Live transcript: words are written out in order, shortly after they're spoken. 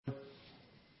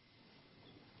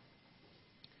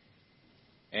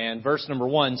And verse number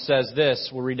 1 says this.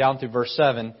 We'll read down through verse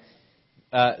 7.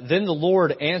 Then the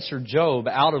Lord answered Job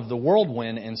out of the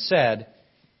whirlwind and said,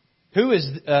 Who is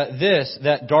this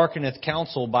that darkeneth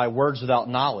counsel by words without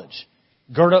knowledge?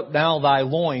 Gird up now thy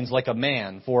loins like a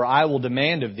man, for I will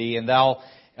demand of thee, and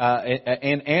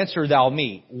answer thou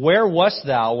me. Where wast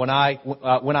thou when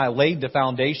I laid the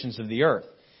foundations of the earth?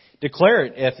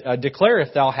 Declare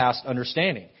if thou hast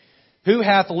understanding. Who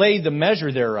hath laid the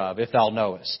measure thereof, if thou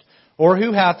knowest? Or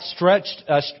who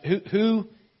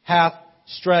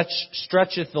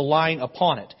stretcheth the line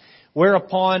upon it?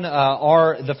 Whereupon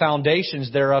are the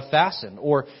foundations thereof fastened?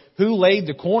 Or who laid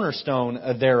the cornerstone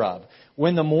thereof?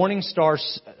 When the morning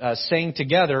stars sang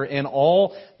together, and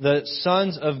all the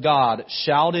sons of God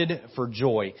shouted for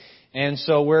joy. And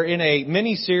so we're in a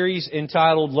mini-series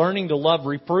entitled Learning to Love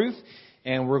Reproof.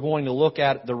 And we're going to look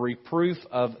at the reproof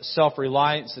of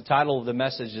self-reliance. The title of the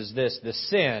message is this: The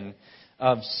Sin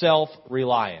of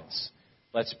Self-Reliance.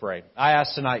 Let's pray. I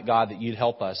ask tonight, God, that you'd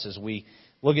help us as we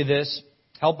look at this.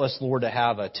 Help us, Lord, to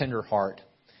have a tender heart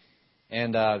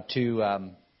and to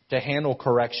handle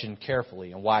correction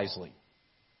carefully and wisely.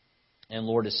 And,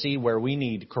 Lord, to see where we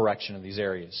need correction in these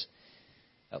areas.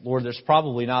 Lord, there's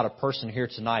probably not a person here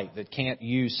tonight that can't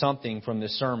use something from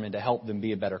this sermon to help them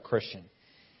be a better Christian.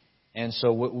 And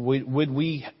so would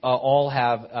we all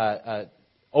have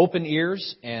open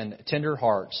ears and tender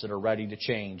hearts that are ready to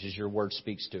change as your word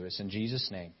speaks to us. In Jesus'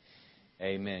 name,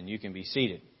 amen. You can be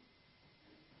seated.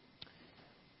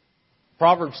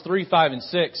 Proverbs 3, 5, and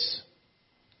 6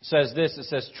 says this. It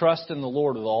says, Trust in the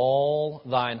Lord with all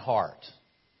thine heart.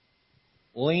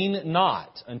 Lean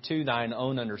not unto thine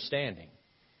own understanding.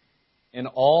 In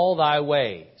all thy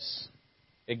ways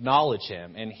acknowledge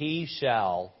Him, and He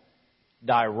shall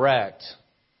direct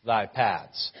thy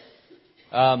paths.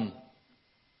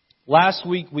 Last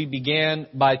week we began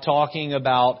by talking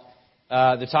about,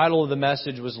 the title of the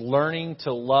message was Learning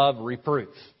to Love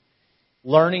Reproof.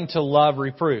 Learning to love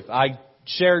reproof. I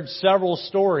shared several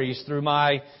stories through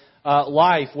my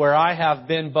life where I have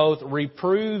been both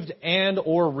reproved and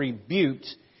or rebuked,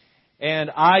 and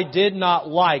I did not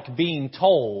like being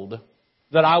told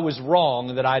that I was wrong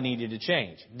and that I needed to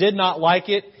change. Did not like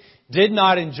it, did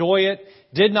not enjoy it,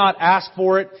 did not ask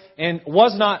for it, and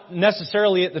was not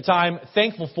necessarily at the time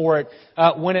thankful for it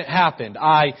when it happened.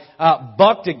 I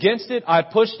bucked against it. I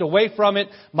pushed away from it.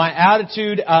 My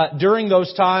attitude during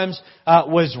those times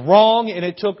was wrong, and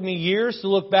it took me years to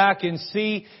look back and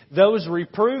see those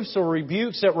reproofs or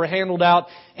rebukes that were handled out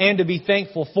and to be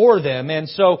thankful for them. And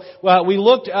so we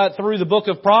looked through the book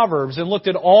of Proverbs and looked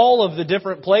at all of the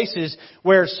different places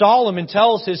where Solomon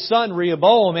tells his son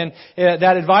Rehoboam, and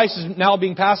that advice is now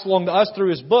being passed along to us through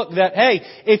his book, that, hey,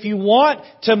 if you want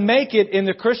to make it in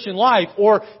the Christian life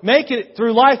or make it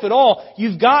through life at all,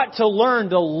 you've got to learn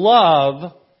to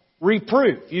love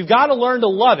reproof. You've got to learn to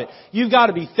love it. You've got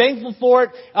to be thankful for it.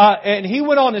 And he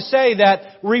went on to say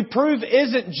that reproof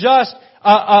isn't just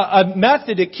a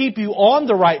method to keep you on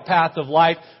the right path of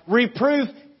life. Reproof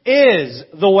is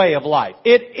the way of life.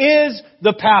 It is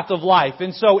the path of life.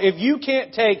 And so if you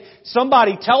can't take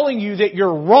somebody telling you that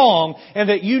you're wrong and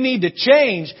that you need to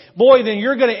change, boy, then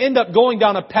you're going to end up going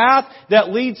down a path that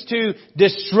leads to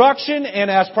destruction, and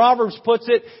as Proverbs puts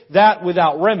it, that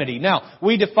without remedy. Now,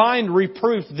 we defined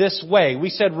reproof this way.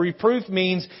 We said reproof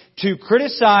means to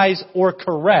criticize or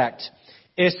correct,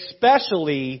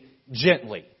 especially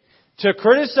gently. To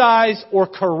criticize or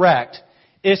correct,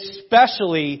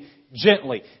 especially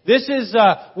gently. This is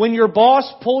when your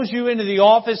boss pulls you into the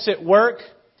office at work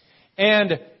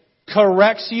and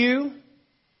corrects you,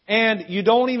 and you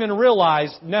don't even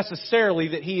realize necessarily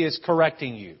that he is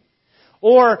correcting you.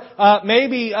 Or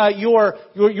maybe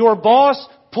your boss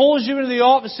pulls you into the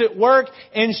office at work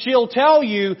and she'll tell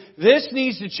you this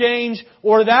needs to change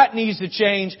or that needs to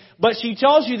change, but she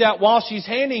tells you that while she's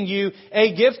handing you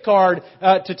a gift card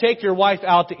to take your wife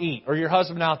out to eat or your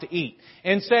husband out to eat,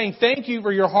 and saying thank you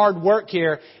for your hard work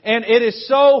here. And it is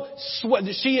so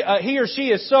he or she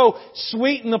is so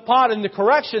sweet in the pot in the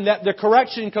correction that the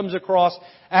correction comes across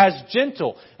as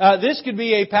gentle. This could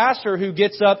be a pastor who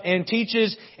gets up and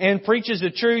teaches and preaches the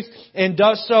truth and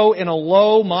does so in a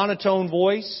low, monotone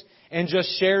voice and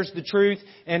just shares the truth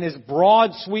and is broad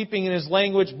sweeping in his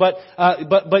language,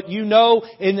 but you know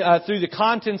through the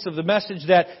contents of the message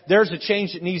that there's a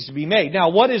change that needs to be made.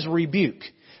 Now, what is rebuke?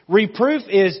 Reproof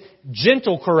is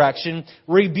gentle correction.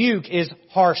 Rebuke is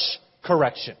harsh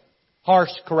correction. Harsh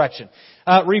correction.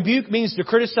 Rebuke means to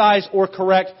criticize or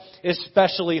correct,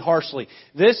 especially harshly.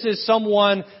 This is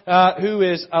someone who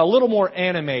is a little more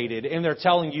animated and they're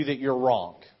telling you that you're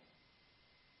wrong.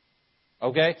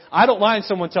 Okay? I don't mind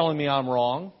someone telling me I'm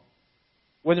wrong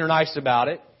when they're nice about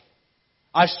it.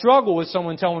 I struggle with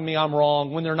someone telling me I'm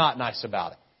wrong when they're not nice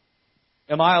about it.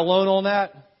 Am I alone on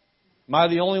that? Am I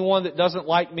the only one that doesn't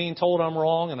like being told I'm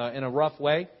wrong in a rough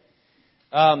way?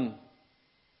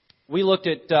 We looked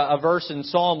at a verse in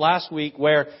Psalm last week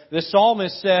where the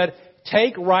psalmist said,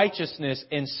 "Take righteousness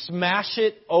and smash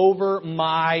it over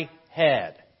my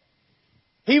head."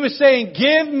 He was saying,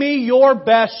 give me your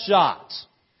best shot.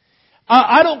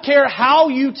 I don't care how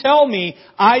you tell me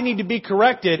I need to be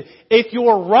corrected. If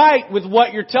you're right with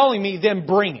what you're telling me, then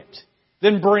bring it.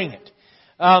 Then bring it.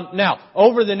 Now,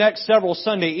 over the next several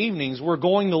Sunday evenings, we're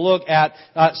going to look at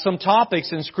some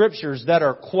topics in Scriptures that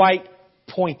are quite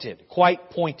pointed.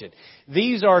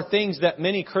 These are things that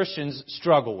many Christians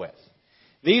struggle with.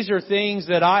 These are things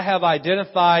that I have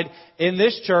identified in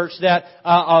this church that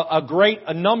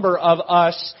a number of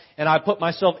us, and I put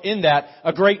myself in that,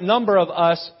 a great number of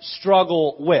us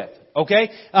struggle with. Okay?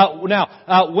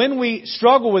 Now, when we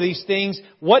struggle with these things,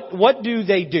 what do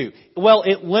they do? Well,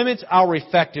 it limits our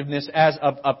effectiveness as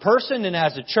a person and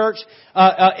as a church.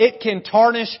 It can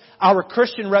tarnish our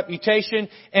Christian reputation,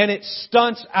 and it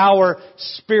stunts our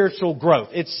spiritual growth.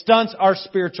 It stunts our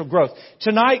spiritual growth.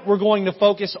 Tonight, we're going to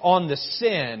focus on the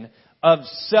sin of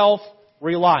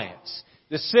self-reliance.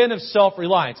 The sin of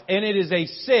self-reliance. And it is a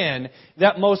sin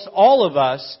that most all of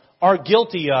us are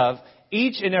guilty of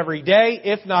each and every day,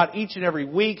 if not each and every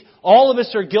week. All of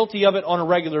us are guilty of it on a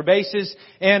regular basis.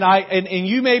 And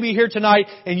you may be here tonight,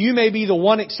 and you may be the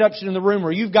one exception in the room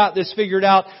where you've got this figured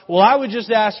out. Well, I would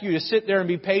just ask you to sit there and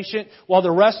be patient while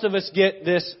the rest of us get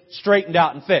this straightened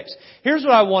out and fixed. Here's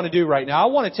what I want to do right now.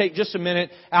 I want to take just a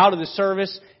minute out of the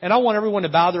service, and I want everyone to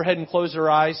bow their head and close their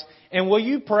eyes. And will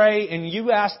you pray and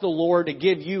you ask the Lord to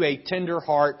give you a tender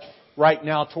heart right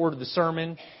now toward the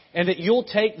sermon? And that you'll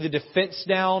take the defense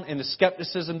down and the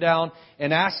skepticism down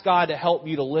and ask God to help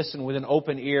you to listen with an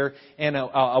open ear and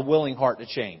a willing heart to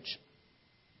change.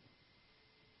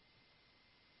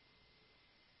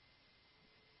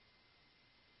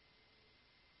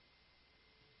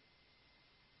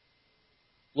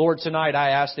 Lord, tonight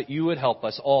I ask that you would help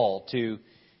us all to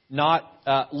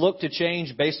not look to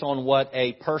change based on what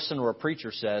a person or a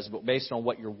preacher says, but based on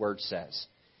what your word says.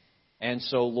 And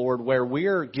so, Lord, where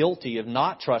we're guilty of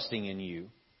not trusting in you,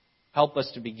 help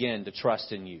us to begin to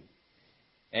trust in you.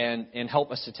 And help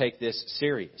us to take this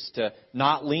serious, to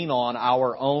not lean on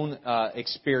our own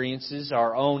experiences,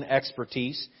 our own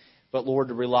expertise, but, Lord,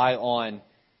 to rely on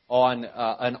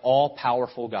an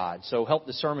all-powerful God. So help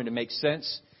the sermon to make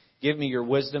sense. Give me your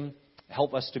wisdom.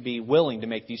 Help us to be willing to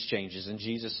make these changes. In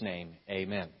Jesus' name,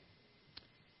 amen.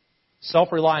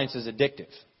 Self-reliance is addictive.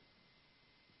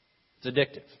 It's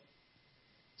addictive.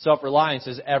 Self-reliance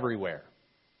is everywhere.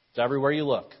 It's everywhere you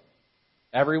look.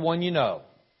 Everyone you know,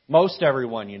 most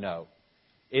everyone you know,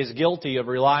 is guilty of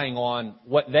relying on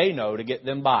what they know to get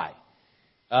them by.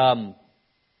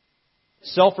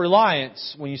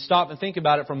 Self-reliance, when you stop and think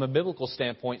about it from a biblical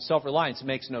standpoint, self-reliance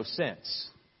makes no sense.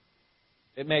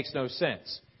 It makes no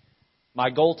sense.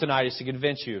 My goal tonight is to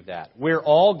convince you of that. We're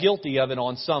all guilty of it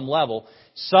on some level.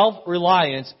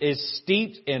 Self-reliance is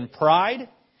steeped in pride.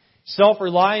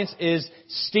 Self-reliance is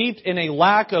steeped in a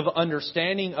lack of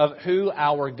understanding of who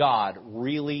our God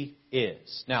really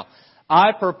is. Now,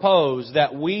 I propose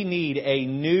that we need a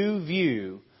new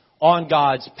view on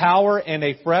God's power and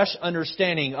a fresh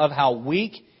understanding of how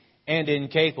weak and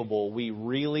incapable we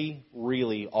really,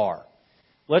 really are.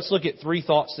 Let's look at 3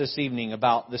 thoughts this evening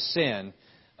about the sin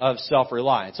of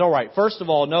self-reliance. All right, first of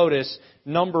all, notice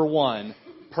number 1,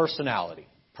 personality.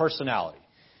 Personality.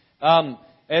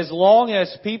 As long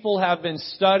as people have been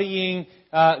studying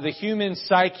the human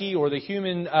psyche or the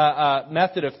human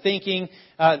method of thinking,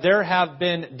 there have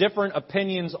been different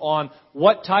opinions on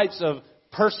what types of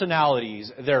personalities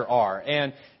there are.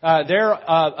 And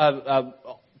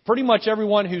pretty much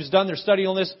everyone who's done their study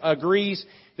on this agrees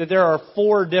that there are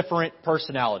 4 different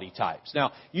personality types.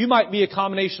 Now, you might be a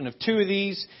combination of 2 of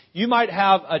these. You might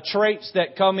have traits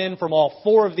that come in from all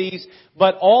 4 of these.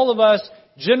 But all of us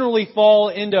generally fall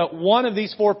into one of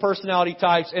these 4 personality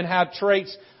types and have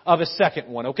traits of a second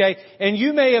one, okay? And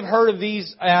you may have heard of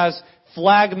these as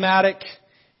phlegmatic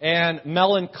and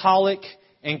melancholic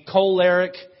and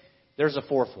choleric. There's a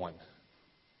 4th one.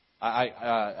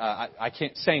 I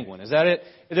can't say one. Is that it?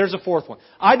 There's a 4th one.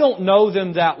 I don't know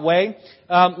them that way.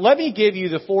 Let me give you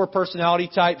the 4 personality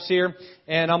types here,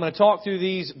 and I'm going to talk through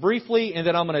these briefly, and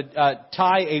then I'm going to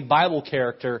tie a Bible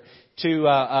character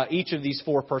to each of these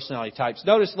 4 personality types.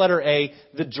 Notice letter A,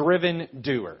 the driven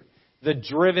doer. The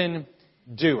driven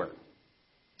doer.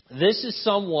 This is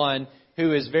someone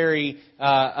who is very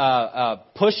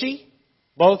pushy,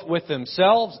 both with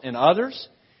themselves and others.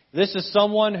 This is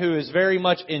someone who is very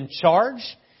much in charge.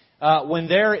 when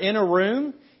they're in a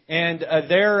room and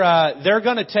they're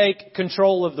going to take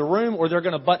control of the room, or they're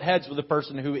going to butt heads with the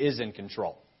person who is in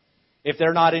control, if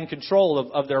they're not in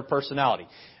control of their personality.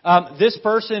 This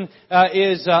person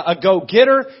is a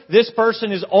go-getter. This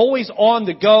person is always on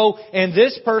the go. And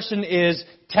this person is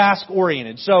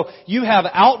task-oriented. So you have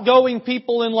outgoing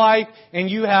people in life and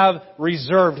you have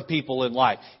reserved people in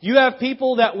life. You have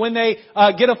people that when they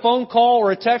get a phone call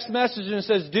or a text message and it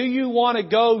says, "Do you want to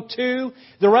go to?"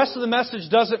 The rest of the message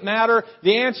doesn't matter.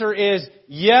 The answer is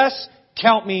yes.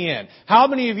 Count me in. How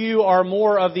many of you are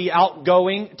more of the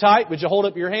outgoing type? Would you hold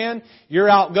up your hand? You're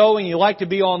outgoing. You like to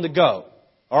be on the go.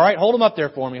 All right, hold them up there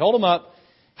for me. Hold them up.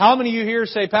 How many of you here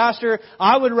say, "Pastor,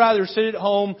 I would rather sit at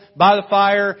home by the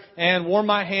fire and warm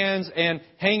my hands and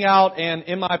hang out and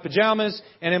in my pajamas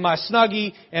and in my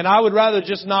Snuggie, and I would rather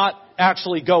just not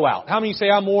actually go out"? How many say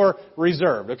I'm more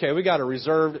reserved? Okay, we got a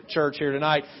reserved church here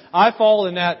tonight. I fall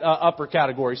in that upper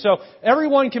category. So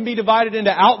everyone can be divided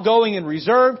into outgoing and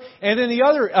reserved. And then the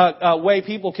other way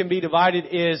people can be divided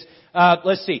is,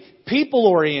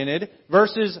 people-oriented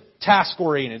versus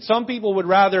task-oriented. Some people would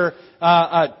rather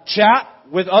chat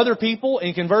with other people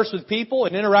and converse with people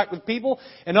and interact with people.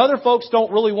 And other folks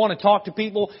don't really want to talk to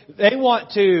people. They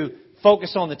want to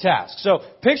focus on the task. So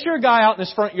picture a guy out in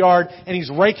his front yard and he's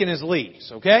raking his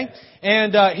leaves, okay?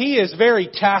 And he is very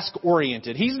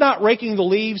task-oriented. He's not raking the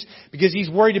leaves because he's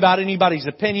worried about anybody's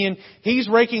opinion. He's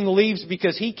raking the leaves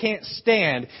because he can't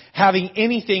stand having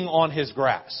anything on his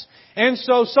grass. And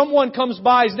so someone comes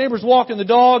by, his neighbor's walking the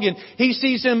dog, and he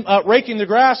sees him raking the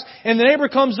grass, and the neighbor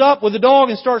comes up with the dog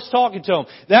and starts talking to him.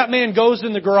 That man goes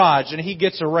in the garage and he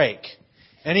gets a rake.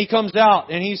 And he comes out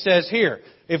and he says, "Here,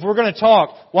 if we're going to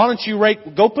talk, why don't you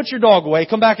rake, go put your dog away,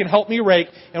 come back and help me rake,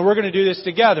 and we're going to do this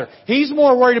together." He's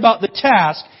more worried about the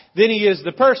task than he is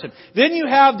the person. Then you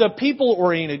have the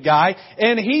people-oriented guy,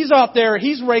 and he's out there,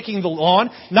 he's raking the lawn,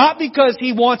 not because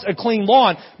he wants a clean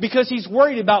lawn, because he's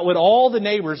worried about what all the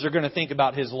neighbors are going to think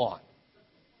about his lawn.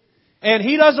 And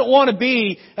he doesn't want to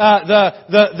be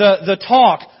the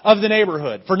talk of the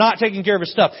neighborhood for not taking care of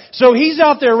his stuff. So he's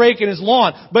out there raking his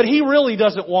lawn, but he really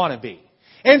doesn't want to be.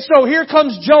 And so here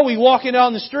comes Joey walking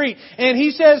down the street, and he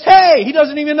says, "Hey," he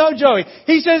doesn't even know Joey.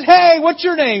 He says, "Hey, what's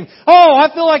your name?" "Oh, I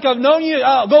feel like I've known you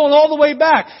going all the way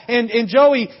back." And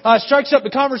Joey strikes up the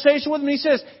conversation with him, and he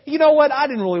says, "You know what? I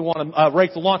didn't really want to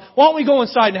rake the lawn. Why don't we go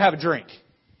inside and have a drink?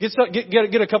 Get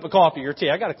a cup of coffee or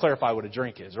tea." I got to clarify what a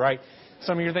drink is, right?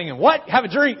 Some of you are thinking, "What? Have a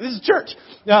drink? This is church."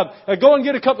 Go and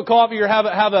get a cup of coffee or have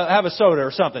a soda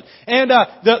or something. And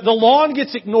the lawn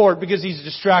gets ignored because he's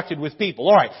distracted with people.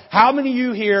 All right. How many of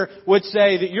you here would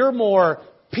say that you're more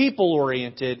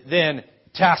people-oriented than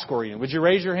task-oriented? Would you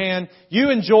raise your hand? You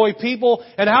enjoy people.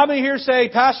 And how many here say,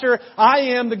 "Pastor, I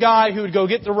am the guy who would go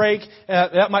get the rake."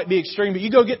 That might be extreme, but you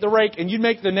go get the rake and you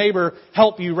make the neighbor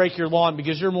help you rake your lawn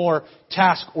because you're more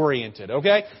task-oriented.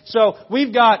 Okay? So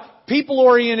we've got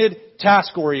people-oriented,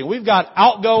 task-oriented. We've got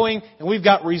outgoing and we've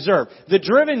got reserved. The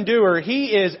driven doer,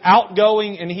 he is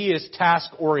outgoing and he is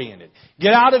task-oriented.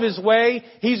 Get out of his way.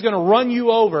 He's going to run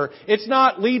you over. It's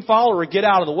not lead, follow, or get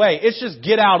out of the way. It's just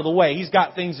get out of the way. He's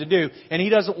got things to do and he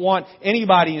doesn't want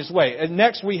anybody in his way. And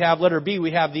next we have, letter B,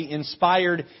 we have the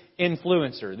inspired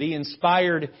influencer. The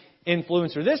inspired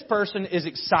influencer. This person is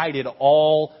excited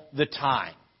all the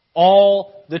time.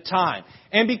 All the time.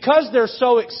 And because they're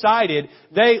so excited,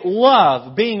 they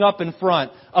love being up in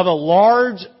front of a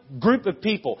large group of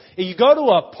people. If you go to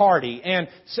a party and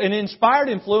an inspired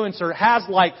influencer has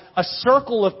like a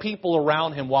circle of people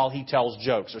around him while he tells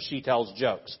jokes or she tells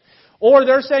jokes. Or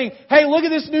they're saying, "Hey, look at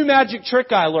this new magic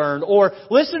trick I learned." Or,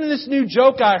 "Listen to this new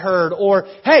joke I heard." Or,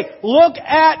 "Hey, look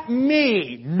at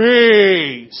me."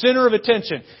 Me. Center of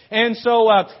attention. And so,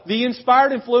 the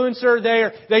inspired influencer,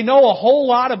 they know a whole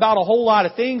lot about a whole lot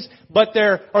of things, but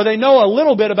they know a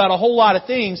little bit about a whole lot of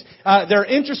things. They're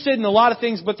interested in a lot of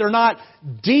things, but they're not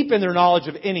deep in their knowledge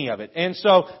of any of it. And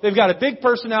so, they've got a big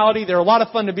personality. They're a lot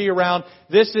of fun to be around.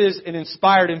 This is an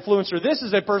inspired influencer. This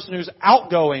is a person who's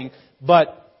outgoing,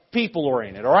 but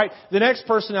people-oriented, all right? The next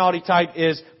personality type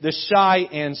is the shy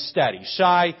and steady.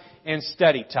 Shy and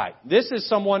steady type. This is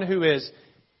someone who is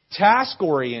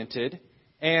task-oriented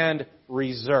and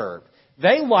reserved.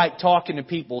 They like talking to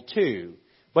people too,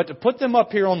 but to put them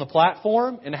up here on the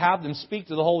platform and have them speak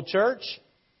to the whole church,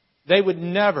 they would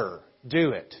never do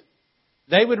it.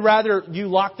 They would rather you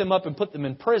lock them up and put them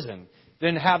in prison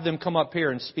than have them come up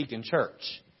here and speak in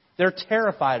church. They're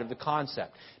terrified of the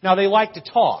concept. Now, they like to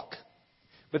talk.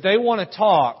 But they want to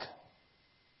talk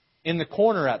in the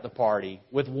corner at the party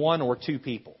with one or two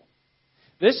people.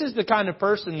 This is the kind of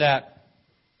person that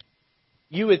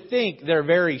you would think they're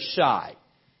very shy.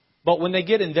 But when they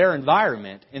get in their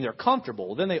environment and they're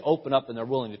comfortable, then they open up and they're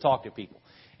willing to talk to people.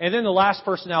 And then the last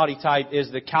personality type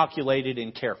is the calculated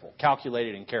and careful.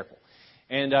 Calculated and careful.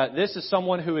 And this is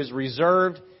someone who is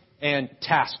reserved and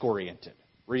task-oriented.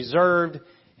 Reserved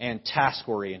and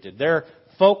task-oriented. They're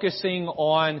focusing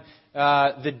on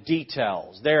the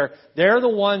details. They're the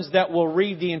ones that will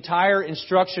read the entire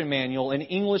instruction manual in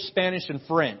English, Spanish, and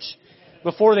French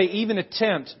before they even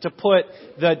attempt to put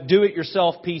the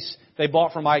do-it-yourself piece they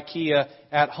bought from IKEA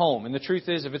at home. And the truth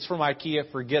is, if it's from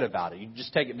IKEA, forget about it. You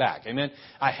just take it back. Amen?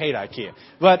 I hate IKEA.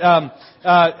 But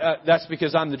that's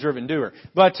because I'm the driven doer.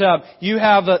 But you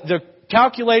have the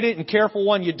calculated and careful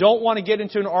one. You don't want to get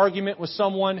into an argument with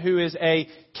someone who is a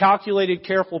calculated,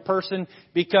 careful person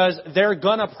because they're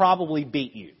going to probably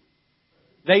beat you.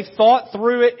 They've thought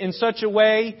through it in such a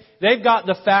way, they've got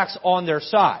the facts on their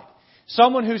side.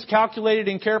 Someone who's calculated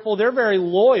and careful, they're very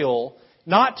loyal,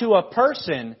 not to a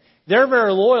person, they're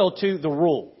very loyal to the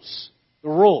rules. The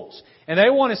rules. And they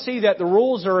want to see that the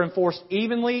rules are enforced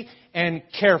evenly and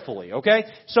carefully, okay?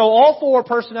 So all four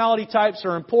personality types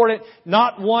are important.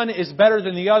 Not one is better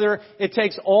than the other. It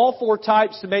takes all four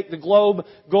types to make the globe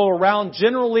go around.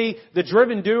 Generally, the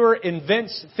driven doer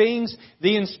invents things.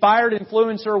 The inspired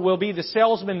influencer will be the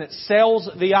salesman that sells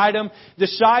the item. The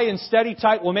shy and steady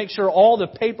type will make sure all the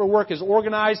paperwork is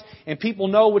organized and people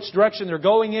know which direction they're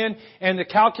going in. And the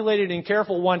calculated and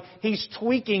careful one, he's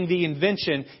tweaking the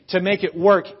invention to make it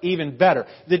work even better.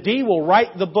 The D will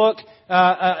write the book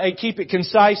and keep it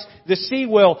concise. The C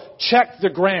will check the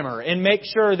grammar and make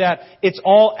sure that it's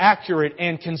all accurate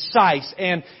and concise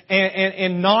and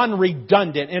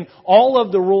non-redundant, and all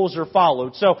of the rules are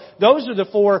followed. So those are the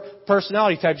four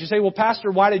personality types. You say, well,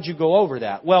 Pastor, why did you go over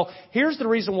that? Well, here's the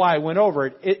reason why I went over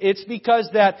it. It's because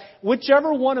that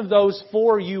whichever one of those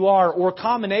four you are, or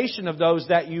combination of those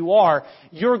that you are,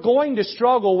 you're going to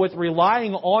struggle with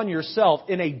relying on yourself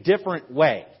in a different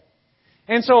way.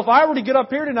 And so if I were to get up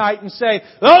here tonight and say,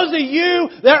 those of you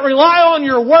that rely on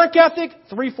your work ethic,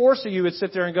 3/4 of you would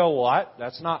sit there and go, well,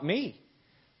 that's not me.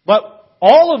 But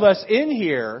all of us in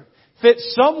here fit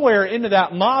somewhere into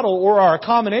that model or are a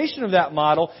combination of that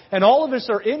model. And all of us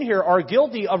are in here are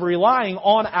guilty of relying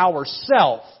on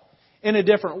ourselves in a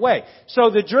different way. So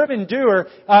the driven doer,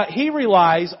 he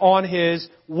relies on his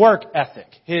work ethic.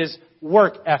 His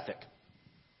work ethic.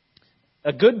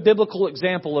 A good biblical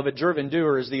example of a driven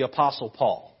doer is the Apostle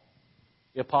Paul.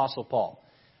 The Apostle Paul.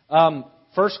 1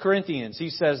 Corinthians,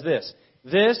 he says this.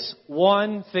 This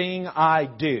one thing I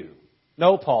do.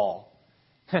 No, Paul.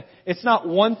 It's not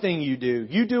one thing you do.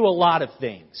 You do a lot of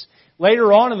things.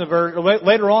 Later on in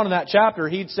that chapter,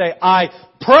 he'd say, I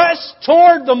press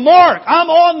toward the mark. I'm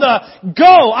on the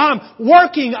go. I'm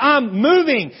working. I'm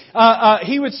moving.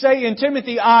 He would say in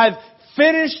Timothy, I've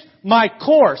finished my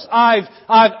course. I've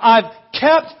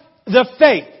kept the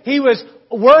faith. He was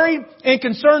worried and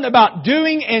concerned about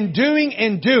doing and doing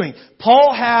and doing.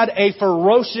 Paul had a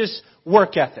ferocious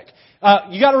work ethic.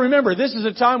 You got to remember, this is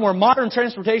a time where modern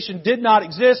transportation did not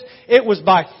exist. It was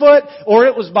by foot, or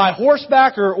it was by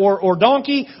horseback, or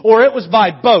donkey, or it was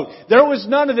by boat. There was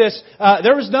none of this.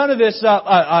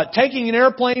 Taking an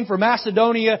airplane from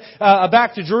Macedonia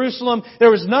back to Jerusalem. There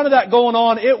was none of that going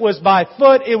on. It was by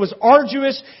foot. It was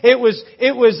arduous. It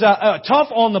was tough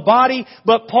on the body.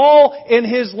 But Paul, in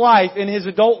his life, in his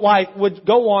adult life, would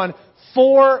go on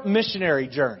 4 missionary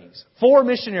journeys. 4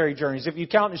 missionary journeys, if you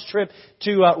count his trip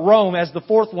to Rome as the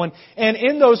 4th one. And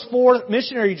in those 4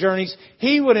 missionary journeys,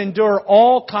 he would endure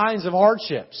all kinds of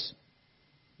hardships.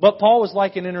 But Paul was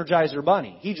like an Energizer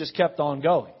bunny. He just kept on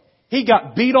going. He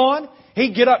got beat on,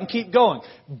 he'd get up and keep going.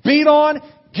 Beat on,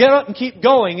 get up and keep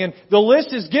going. And the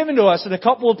list is given to us in a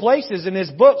couple of places in his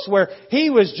books where he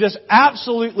was just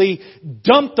absolutely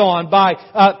dumped on by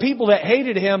people that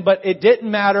hated him, but it didn't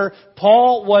matter.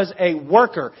 Paul was a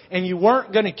worker, and you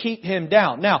weren't going to keep him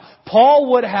down. Now,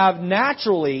 Paul would have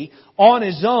naturally, on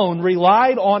his own,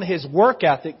 relied on his work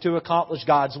ethic to accomplish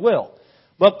God's will.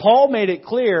 But Paul made it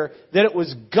clear that it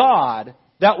was God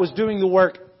that was doing the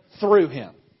work through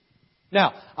him.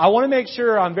 Now, I want to make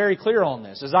sure I'm very clear on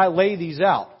this as I lay these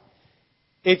out.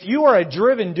 If you are a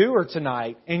driven doer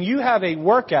tonight and you have a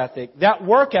work ethic, that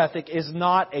work ethic is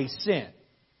not a sin.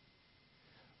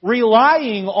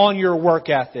 Relying on your work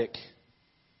ethic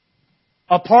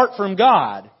apart from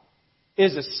God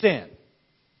is a sin.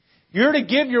 You're to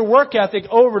give your work ethic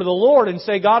over to the Lord and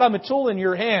say, God, I'm a tool in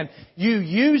your hand. You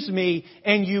use me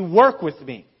and you work with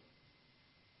me.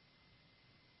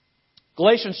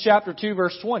 Galatians chapter 2,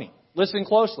 verse 20. Listen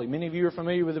closely. Many of you are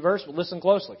familiar with the verse, but listen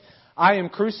closely. I am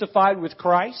crucified with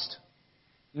Christ.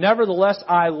 Nevertheless,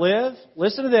 I live.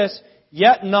 Listen to this.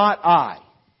 Yet not I,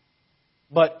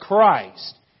 but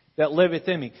Christ that liveth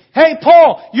in me. Hey,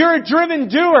 Paul, you're a driven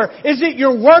doer. Is it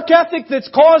your work ethic that's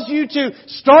caused you to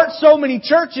start so many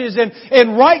churches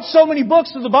and write so many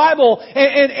books of the Bible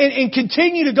and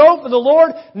continue to go for the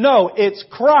Lord? No, it's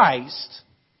Christ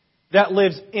that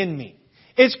lives in me.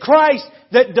 It's Christ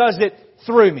that does it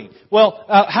through me. Well,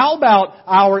 how about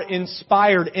our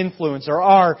inspired influencer,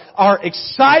 our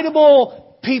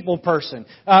excitable people person?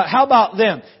 How about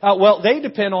them? Well, they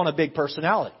depend on a big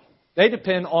personality. They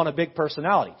depend on a big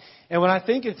personality. And when I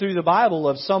think it through the Bible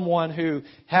of someone who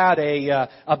had a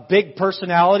big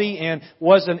personality and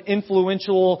was an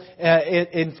influential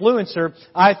influencer,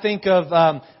 I think of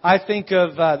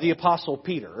the Apostle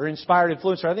Peter, or inspired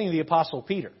influencer. I think of the Apostle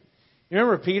Peter. You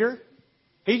remember Peter?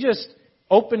 He just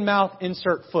open mouth,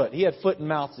 insert foot. He had foot and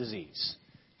mouth disease.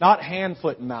 Not hand,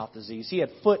 foot, and mouth disease. He had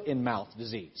foot and mouth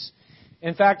disease.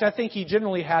 In fact, I think he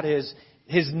generally had his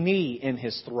knee in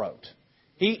his throat.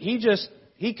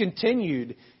 He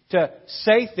continued to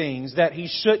say things that he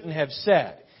shouldn't have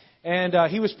said. And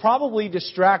he was probably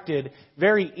distracted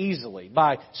very easily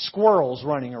by squirrels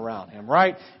running around him,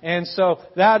 right? And so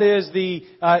that is the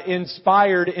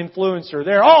inspired influencer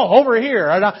there. Oh, over here.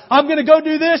 And I'm going to go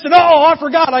do this. And oh, I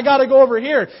forgot. I got to go over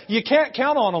here. You can't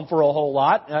count on them for a whole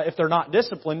lot if they're not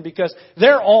disciplined, because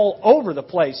they're all over the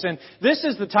place. And this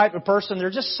is the type of person,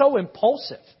 they're just so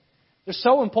impulsive. They're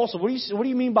so impulsive. What do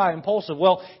you mean by impulsive?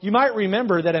 Well, you might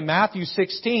remember that in Matthew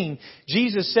 16,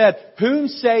 Jesus said, "Whom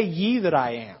say ye that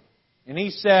I am?" And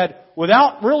He said,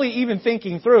 without really even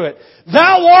thinking through it,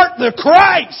 "Thou art the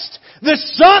Christ, the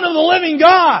Son of the living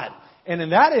God." And in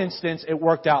that instance, it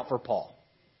worked out for Paul.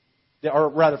 Or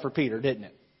rather for Peter, didn't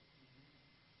it?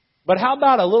 But how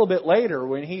about a little bit later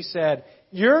when He said,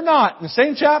 "You're not," in the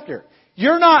same chapter,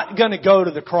 "you're not going to go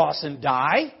to the cross and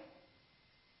die."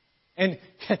 And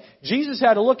Jesus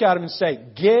had to look at him and say,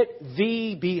 "Get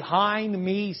thee behind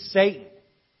me, Satan."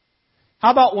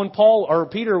 How about when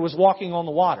Peter was walking on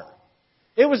the water?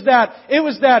 It was that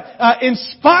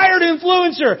inspired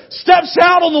influencer steps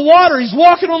out on the water. He's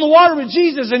walking on the water with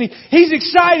Jesus, and he's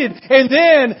excited. And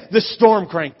then the storm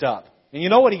cranked up. And you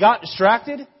know what? He got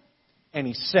distracted and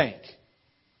he sank.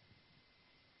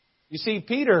 You see,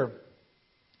 Peter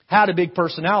had a big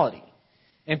personality,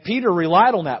 and Peter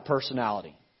relied on that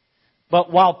personality. But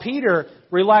while Peter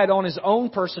relied on his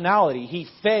own personality, he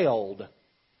failed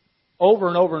over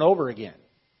and over and over again.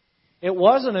 It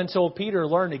wasn't until Peter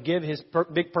learned to give his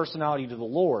big personality to the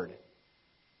Lord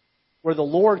where the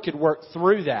Lord could work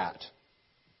through that.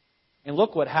 And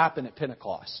look what happened at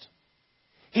Pentecost.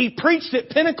 He preached at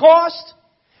Pentecost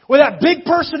with that big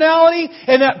personality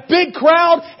and that big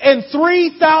crowd, and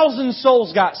 3,000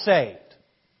 souls got saved.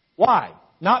 Why?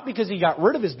 Not because he got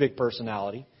rid of his big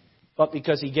personality, but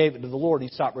because he gave it to the Lord and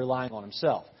he stopped relying on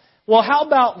himself. Well, how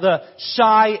about the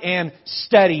shy and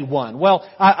steady one? Well,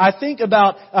 I think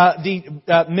about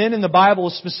the men in the Bible,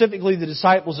 specifically the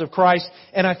disciples of Christ,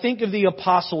 and I think of the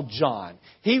Apostle John.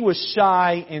 He was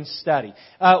shy and steady.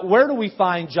 Where do we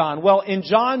find John? Well, in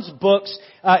John's books,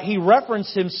 he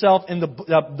referenced himself in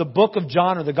the book of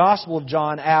John, or the Gospel of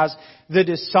John, as the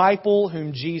disciple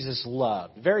whom Jesus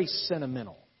loved. Very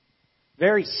sentimental.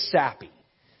 Very sappy.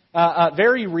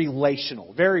 Very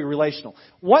relational. Very relational.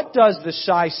 What does the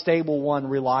shy, stable one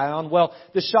rely on? Well,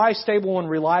 the shy, stable one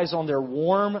relies on their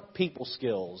warm people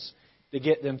skills to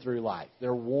get them through life.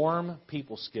 Their warm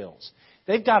people skills.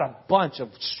 They've got a bunch of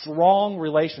strong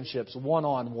relationships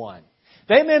one-on-one.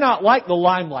 They may not like the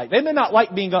limelight. They may not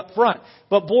like being up front.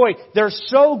 But boy, they're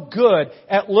so good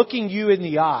at looking you in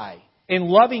the eye and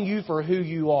loving you for who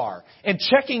you are, and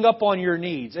checking up on your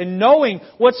needs, and knowing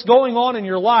what's going on in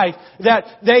your life, that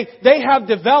they have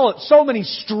developed so many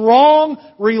strong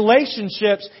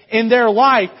relationships in their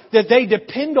life that they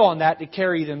depend on that to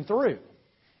carry them through.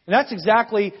 And that's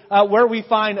exactly where we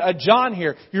find John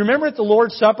here. You remember at the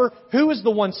Lord's Supper, who was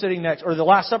the one sitting next, or the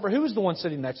Last Supper, who was the one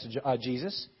sitting next to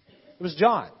Jesus? It was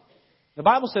John. The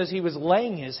Bible says he was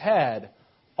laying his head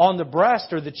on the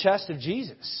breast or the chest of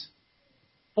Jesus.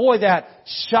 Boy, that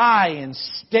shy and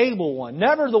stable one.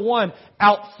 Never the one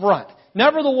out front.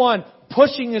 Never the one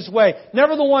pushing his way.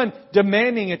 Never the one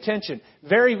demanding attention.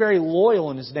 Very, very loyal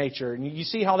in his nature. And you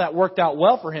see how that worked out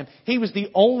well for him. He was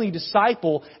the only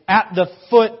disciple at the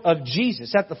foot of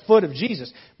Jesus. At the foot of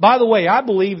Jesus. By the way, I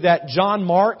believe that John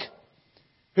Mark,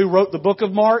 who wrote the book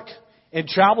of Mark, and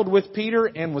traveled with Peter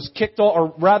and was kicked off,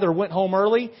 or rather went home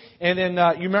early. And then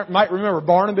you might remember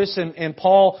Barnabas and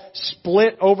Paul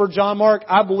split over John Mark.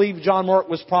 I believe John Mark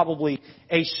was probably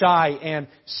a shy and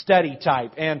steady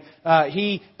type. And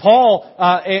Paul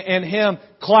and him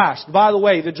clashed. By the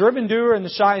way, the driven doer and the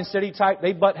shy and steady type,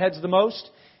 they butt heads the most.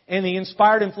 And the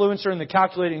inspired influencer and the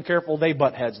calculated and careful, they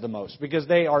butt heads the most because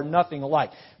they are nothing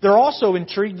alike. They're also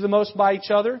intrigued the most by each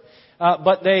other,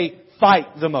 but they fight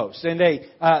the most and they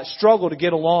struggle to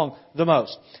get along the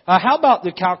most. How about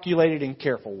the calculated and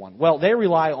careful one? Well, they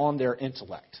rely on their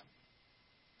intellect.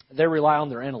 They rely on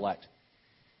their intellect.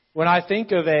 When I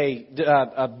think of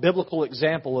a biblical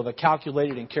example of a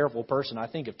calculated and careful person, I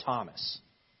think of Thomas.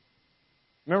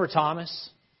 Remember Thomas?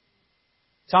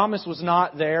 Thomas was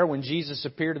not there when Jesus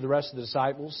appeared to the rest of the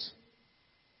disciples.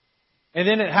 And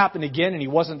then it happened again, and he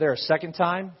wasn't there a second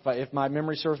time, if my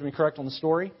memory serves me correct on the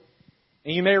story.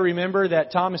 And you may remember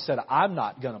that Thomas said, I'm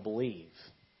not going to believe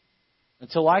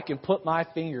until I can put my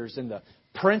fingers in the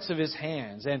prints of His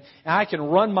hands and I can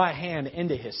run my hand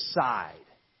into His side.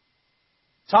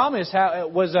 Thomas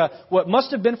was what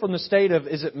must have been from the state of,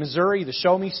 is it Missouri, the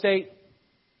Show Me State?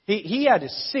 He had to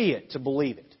see it to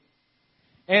believe it.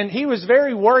 And he was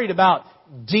very worried about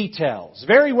details.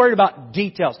 Very worried about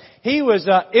details. He was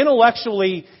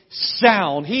intellectually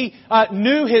sound. He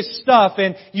knew his stuff,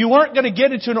 and you weren't going to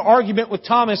get into an argument with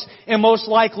Thomas and most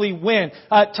likely win.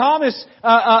 Thomas,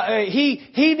 he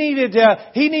needed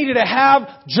to have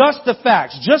just the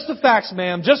facts,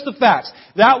 ma'am, just the facts.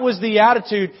 That was the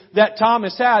attitude that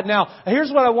Thomas had. Now,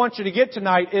 here's what I want you to get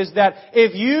tonight: is that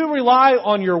if you rely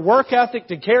on your work ethic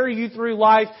to carry you through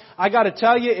life, I got to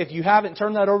tell you, if you haven't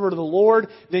turned that over to the Lord,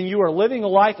 then you are living a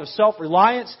life of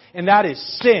self-reliance, and that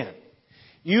is sin.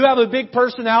 You have a big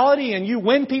personality and you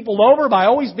win people over by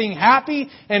always being happy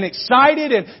and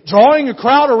excited and drawing a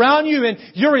crowd around you, and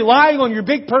you're relying on your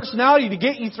big personality to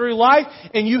get you through life,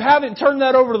 and you haven't turned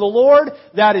that over to the Lord,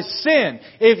 that is sin.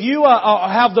 If you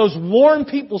have those warm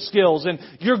people skills and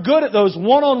you're good at those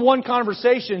one-on-one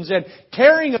conversations and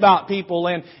caring about people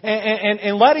and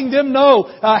letting them know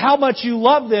how much you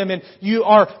love them, and you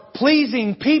are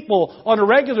pleasing people on a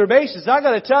regular basis, I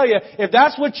got to tell you, if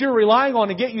that's what you're relying on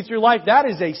to get you through life, that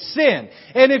is a sin.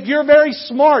 And if you're very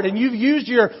smart and you've used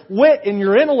your wit and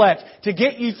your intellect to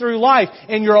get you through life,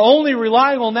 and you're only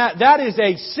relying on that, that is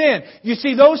a sin. You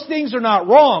see, those things are not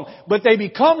wrong, but they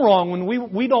become wrong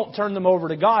when we don't turn them over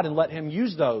to God and let Him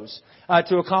use those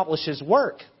to accomplish His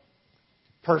work.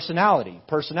 Personality.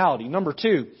 Number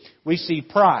 2, we see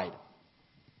pride.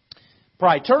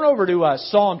 Pride. Turn over to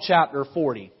Psalm chapter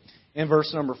 40 in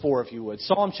verse number 4, if you would.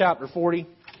 Psalm chapter 40.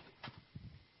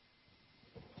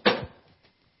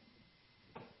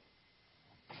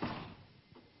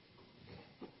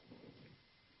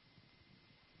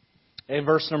 In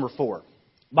verse number 4.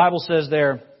 The Bible says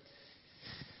there,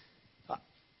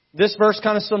 this verse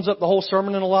kind of sums up the whole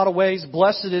sermon in a lot of ways.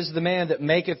 Blessed is the man that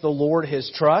maketh the Lord his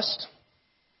trust,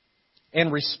 and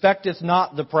respecteth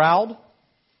not the proud,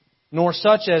 nor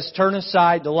such as turn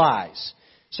aside to lies.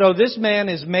 So this man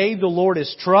has made the Lord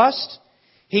his trust.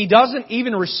 He doesn't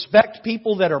even respect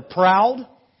people that are proud,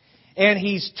 and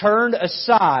he's turned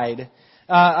aside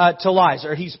to lies,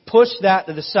 or he's pushed that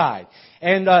to the side.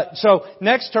 And so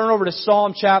next, turn over to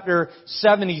Psalm chapter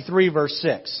 73, verse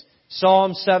 6.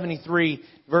 Psalm 73,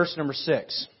 verse number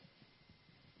 6.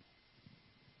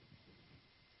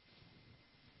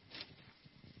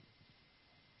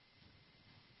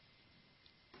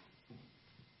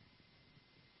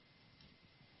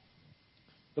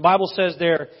 The Bible says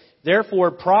there, therefore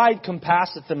pride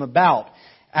compasseth them about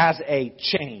as a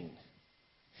chain.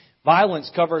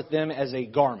 Violence covereth them as a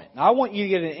garment. Now I want you to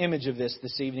get an image of this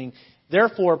evening.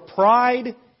 Therefore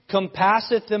pride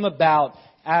compasseth them about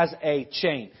as a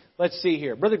chain. Let's see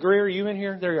here. Brother Greer, are you in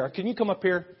here? There you are. Can you come up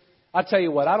here? I'll tell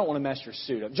you what, I don't want to mess your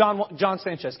suit up. John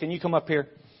Sanchez, can you come up here?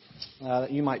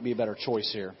 You might be a better choice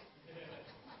here.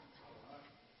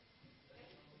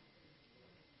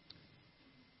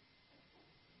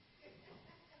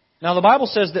 Now, the Bible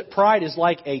says that pride is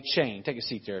like a chain. Take a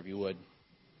seat there, if you would.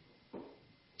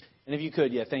 And if you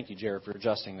could, thank you, Jared, for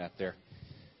adjusting that there.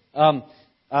 I'm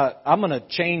going to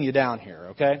chain you down here,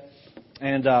 okay?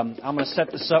 And I'm going to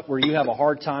set this up where you have a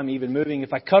hard time even moving.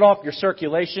 If I cut off your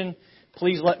circulation,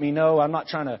 please let me know. I'm not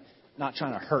trying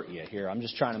to hurt you here. I'm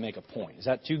just trying to make a point. Is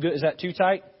that too good? Is that too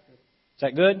tight? Is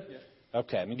that good?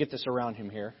 Okay, let me get this around him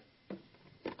here.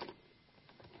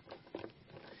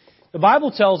 The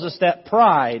Bible tells us that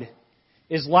pride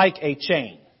is like a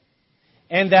chain.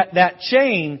 And that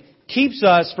chain keeps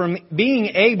us from being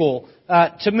able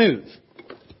to move.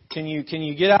 Can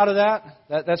you get out of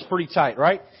that? That's pretty tight,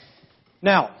 right?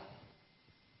 Now,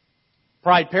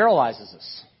 pride paralyzes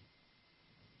us.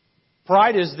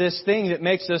 Pride is this thing that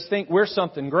makes us think we're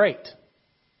something great,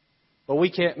 but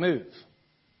we can't move.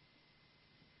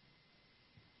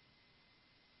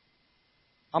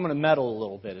 I'm going to meddle a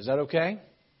little bit. Is that okay?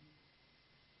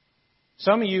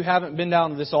 Some of you haven't been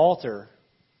down to this altar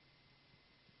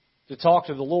to talk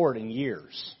to the Lord in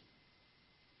years.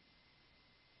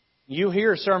 You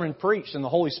hear a sermon preached and the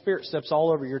Holy Spirit steps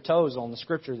all over your toes on the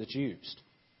Scripture that's used.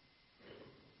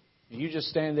 You just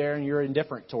stand there and you're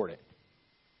indifferent toward it.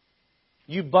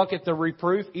 You bucket the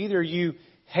reproof. Either you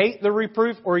hate the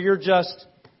reproof or you're just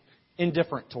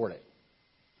indifferent toward it.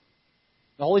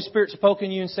 The Holy Spirit's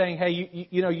poking you and saying, hey,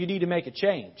 you need to make a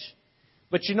change.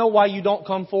 But you know why you don't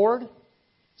come forward?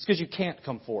 It's because you can't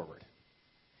come forward.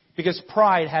 Because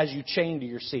pride has you chained to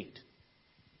your seat.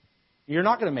 You're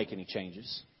not going to make any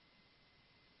changes.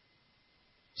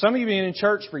 Some of you have been in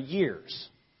church for years.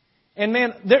 And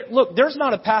man, there's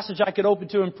not a passage I could open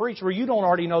to and preach where you don't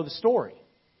already know the story.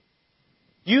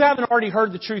 You haven't already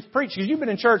heard the truth preached because you've been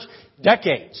in church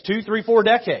decades, 2, 3, 4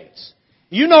 decades.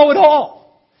 You know it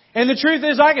all. And the truth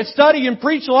is I could study and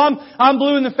preach till I'm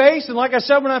blue in the face. And like I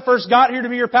said when I first got here to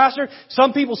be your pastor,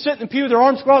 some people sit in the pew with their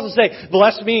arms crossed and say,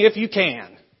 bless me if you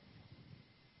can.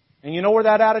 And you know where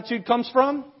that attitude comes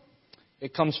from?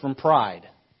 It comes from pride.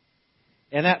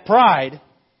 And that pride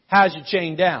has you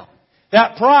chained down.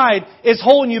 That pride is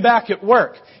holding you back at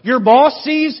work. Your boss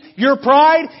sees your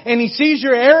pride and he sees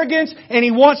your arrogance and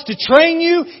he wants to train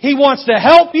you. He wants to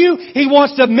help you. He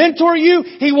wants to mentor you.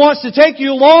 He wants to take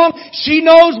you along. She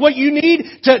knows what you need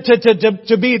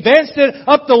to be advanced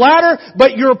up the ladder,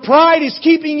 but your pride is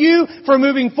keeping you from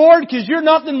moving forward because you're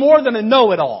nothing more than a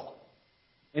know-it-all.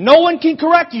 And no one can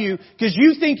correct you because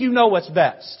you think you know what's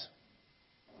best.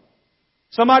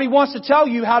 Somebody wants to tell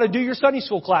you how to do your Sunday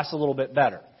school class a little bit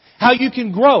better. How you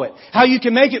can grow it. How you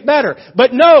can make it better.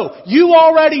 But no, you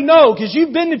already know because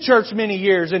you've been to church many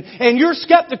years and you're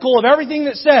skeptical of everything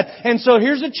that's said. And so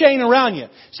here's a chain around you.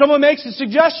 Someone makes a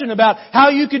suggestion about how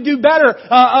you could do better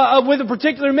with a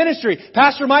particular ministry.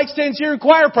 Pastor Mike stands here in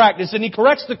choir practice and he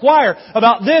corrects the choir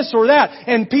about this or that.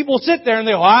 And people sit there and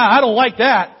they go, I don't like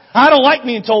that. I don't like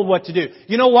being told what to do.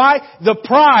 You know why? The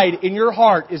pride in your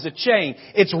heart is a chain.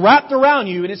 It's wrapped around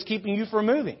you and it's keeping you from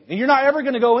moving. And you're not ever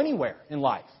going to go anywhere in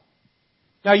life.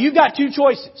 Now you've got two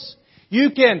choices.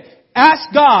 You can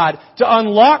ask God to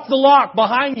unlock the lock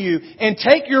behind you and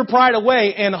take your pride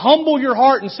away and humble your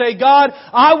heart and say, God,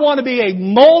 I want to be a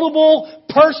moldable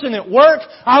person at work.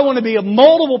 I want to be a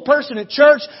moldable person at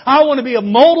church. I want to be a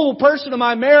moldable person in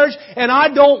my marriage. And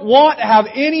I don't want to have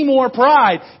any more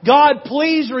pride. God,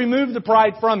 please remove the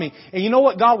pride from me. And you know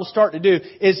what God will start to do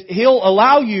is He'll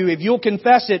allow you, if you'll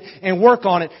confess it and work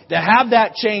on it, to have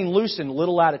that chain loosened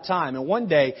little at a time. And one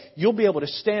day you'll be able to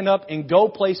stand up and go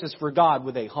places for God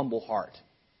with a humble heart.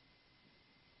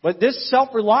 But this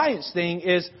self-reliance thing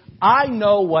is, I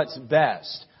know what's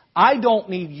best. I don't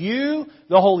need you,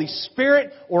 the Holy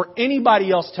Spirit, or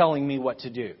anybody else telling me what to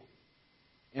do.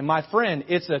 And my friend,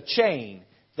 it's a chain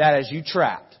that has you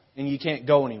trapped and you can't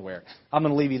go anywhere. I'm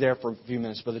going to leave you there for a few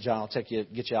minutes, Brother John. I'll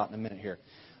get you out in a minute here.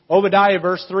 Obadiah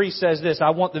verse 3 says this. I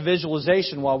want the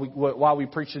visualization while we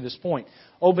preach to this point.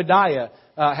 Obadiah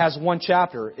has one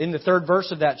chapter. In the 3rd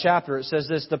verse of that chapter, it says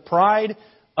this: the pride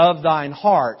of thine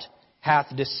heart hath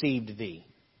deceived thee.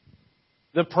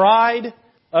 The pride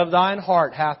of thine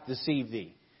heart hath deceived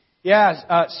thee.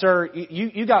 Yeah, sir,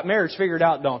 you got marriage figured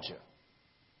out, don't you?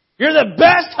 You're the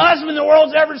best husband the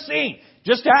world's ever seen.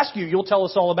 Just ask you, you'll tell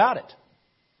us all about it.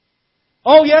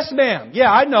 Oh, yes, ma'am.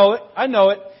 Yeah, I know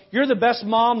it. You're the best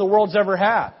mom the world's ever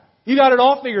had. You got it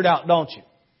all figured out, don't you?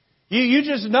 You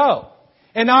just know.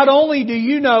 And not only do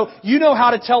you know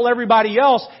how to tell everybody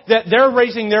else that they're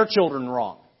raising their children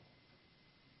wrong.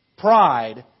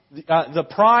 Pride, the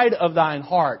pride of thine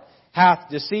heart hath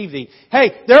deceived thee.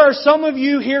 Hey, there are some of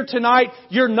you here tonight,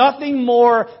 you're nothing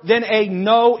more than a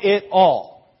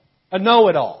know-it-all. A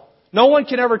know-it-all. No one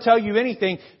can ever tell you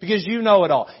anything because you know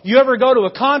it all. You ever go to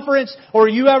a conference or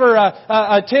you ever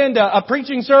attend a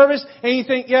preaching service and you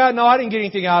think, yeah, no, I didn't get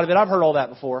anything out of it. I've heard all that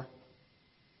before.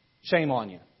 Shame on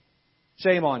you.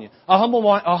 Shame on you. A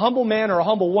humble man or a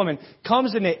humble woman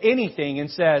comes into anything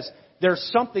and says,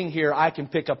 there's something here I can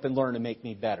pick up and learn to make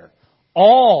me better.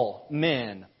 All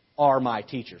men are my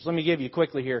teachers. Let me give you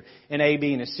quickly here an A,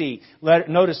 B, and a C.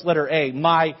 Notice letter A,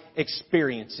 my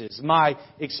experiences. My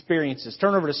experiences.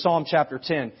 Turn over to Psalm chapter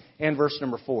 10 and verse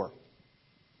number 4.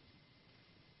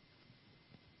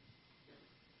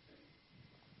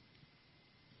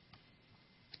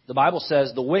 The Bible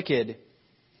says, the wicked,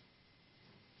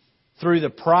 through the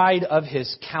pride of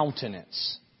his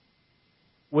countenance,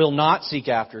 will not seek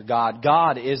after God.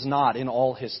 God is not in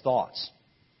all his thoughts.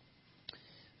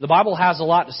 The Bible has a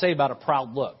lot to say about a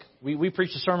proud look. We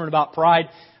preached a sermon about pride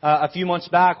a few months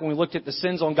back when we looked at the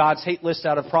sins on God's hate list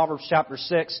out of Proverbs chapter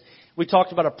 6. We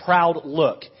talked about a proud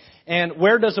look. And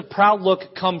where does a proud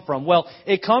look come from? Well,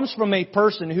 it comes from a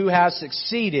person who has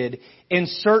succeeded in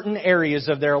certain areas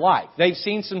of their life. They've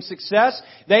seen some success.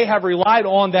 They have relied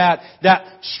on that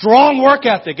strong work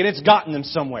ethic, and it's gotten them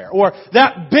somewhere. Or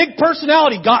that big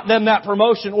personality got them that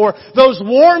promotion. Or those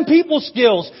warm people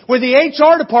skills where the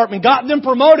HR department got them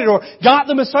promoted or got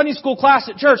them a Sunday school class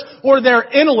at church. Or their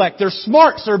intellect, their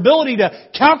smarts, their ability to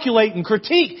calculate and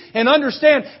critique and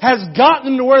understand has gotten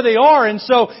them to where they are. And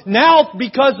so now,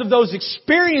 because of those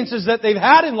experiences that they've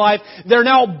had in life, they're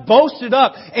now boasted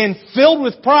up and filled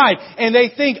with pride. And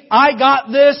they think, I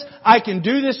got this, I can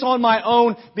do this on my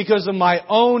own because of my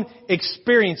own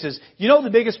experiences. You know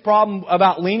the biggest problem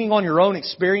about leaning on your own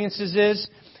experiences is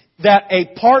that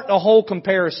a part-to-whole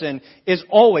comparison is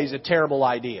always a terrible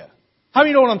idea. How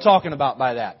many know what I'm talking about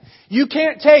by that? You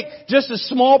can't take just a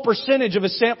small percentage of a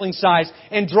sampling size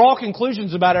and draw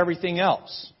conclusions about everything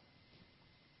else.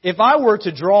 If I were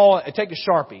to take a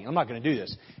Sharpie, I'm not going to do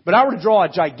this, but I were to draw a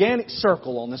gigantic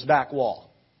circle on this back wall.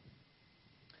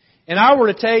 And I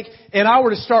were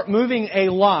to start moving a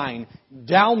line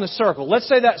down the circle. Let's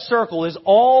say that circle is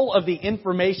all of the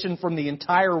information from the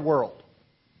entire world.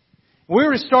 We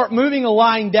were to start moving a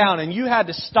line down, and you had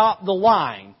to stop the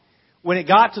line when it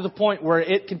got to the point where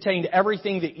it contained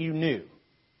everything that you knew.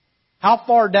 How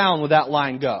far down would that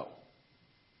line go?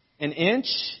 An inch?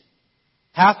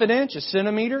 Half an inch? A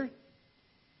centimeter?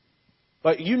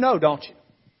 But you know, don't you?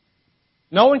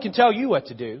 No one can tell you what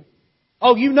to do.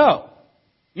 Oh, you know.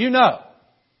 You know.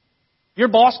 Your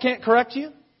boss can't correct you.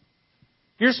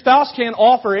 Your spouse can't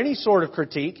offer any sort of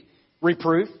critique,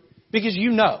 reproof, because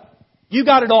you know. You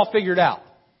got it all figured out.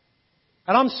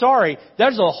 And I'm sorry,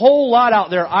 there's a whole lot out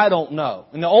there I don't know.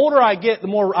 And the older I get, the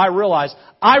more I realize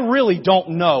I really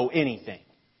don't know anything.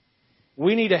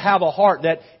 We need to have a heart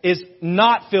that is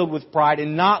not filled with pride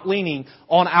and not leaning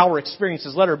on our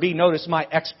experiences. Letter B, notice my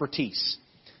expertise.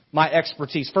 My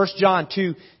expertise. 1 John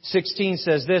 2:16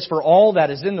 says this, for all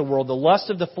that is in the world, the lust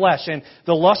of the flesh and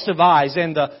the lust of eyes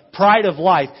and the pride of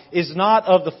life is not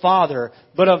of the Father,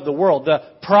 but of the world. The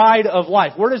pride of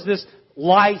life. Where does this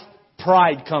life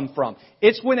pride come from?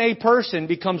 It's when a person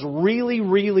becomes really,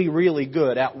 really, really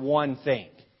good at one thing.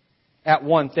 At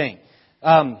one thing.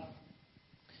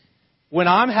 When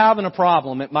I'm having a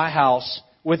problem at my house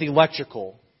with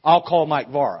electrical, I'll call Mike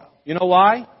Vara. You know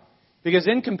why? Because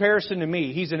in comparison to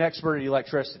me, he's an expert at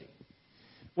electricity.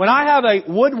 When I have a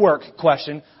woodwork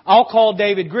question, I'll call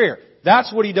David Greer.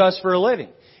 That's what he does for a living.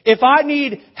 If I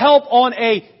need help on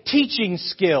a teaching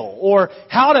skill or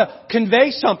how to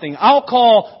convey something, I'll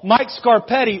call Mike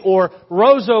Scarpetti or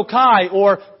Rose Okai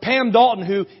or Pam Dalton,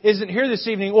 who isn't here this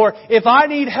evening. Or if I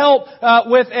need help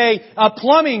with a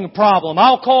plumbing problem,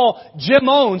 I'll call Jim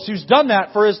Owens, who's done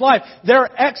that for his life. They're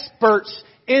experts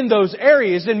in those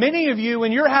areas. And many of you,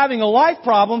 when you're having a life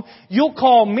problem, you'll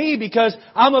call me because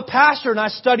I'm a pastor and I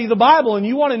study the Bible and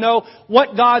you want to know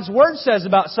what God's Word says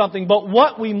about something. But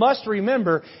what we must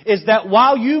remember is that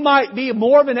while you might be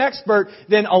more of an expert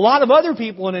than a lot of other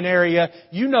people in an area,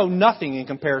 you know nothing in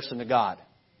comparison to God.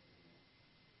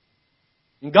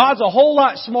 And God's a whole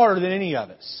lot smarter than any of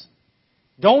us.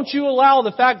 Don't you allow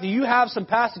the fact that you have some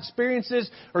past experiences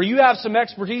or you have some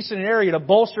expertise in an area to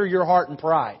bolster your heart and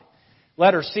pride.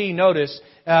 Letter C, notice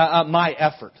my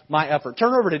effort. My effort.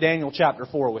 Turn over to Daniel chapter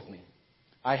 4 with me.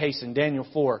 I hasten. Daniel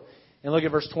 4. And look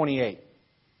at verse 28.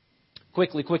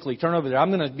 Quickly. Turn over there. I'm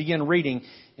going to begin reading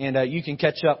and you can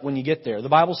catch up when you get there. The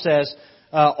Bible says,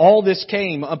 all this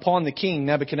came upon the king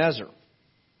Nebuchadnezzar.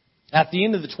 At the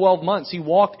end of the 12 months, he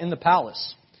walked in the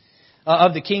palace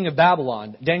of the king of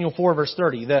Babylon. Daniel 4 verse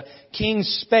 30. The king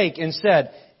spake and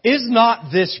said, is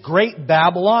not this great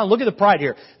Babylon? Look at the pride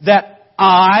here. That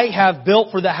I have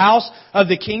built for the house of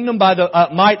the kingdom by the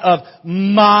might of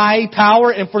my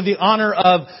power and for the honor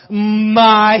of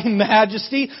my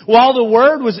majesty. While the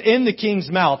word was in the king's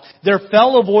mouth, there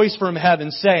fell a voice from heaven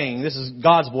saying, this is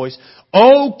God's voice,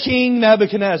 O King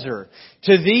Nebuchadnezzar,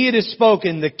 to thee it is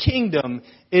spoken, the kingdom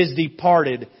is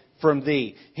departed from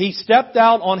thee. He stepped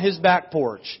out on his back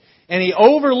porch and he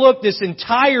overlooked this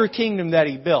entire kingdom that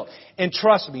he built. And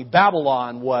trust me,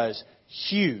 Babylon was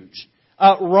huge.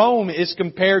 Rome is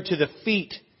compared to the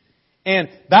feet, and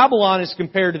Babylon is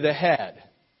compared to the head.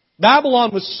 Babylon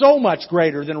was so much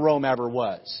greater than Rome ever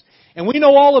was. And we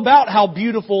know all about how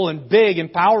beautiful and big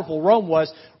and powerful Rome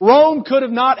was. Rome could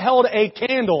have not held a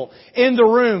candle in the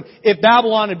room if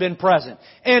Babylon had been present.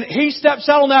 And he steps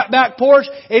out on that back porch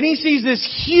and he sees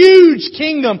this huge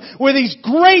kingdom with these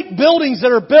great buildings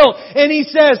that are built. And he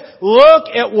says, look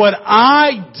at what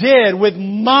I did with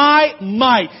my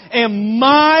might and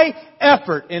my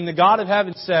effort. And the God of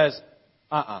heaven says,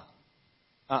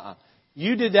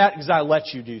 You did that because I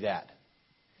let you do that.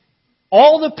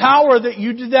 All the power that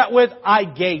you did that with, I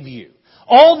gave you.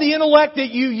 All the intellect that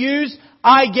you used,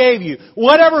 I gave you.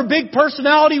 Whatever big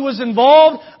personality was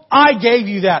involved, I gave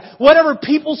you that. Whatever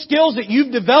people skills that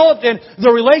you've developed and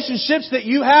the relationships that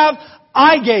you have,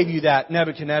 I gave you that,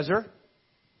 Nebuchadnezzar.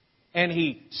 And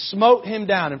he smote him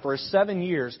down. And for 7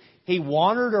 years, he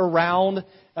wandered around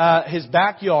his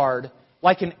backyard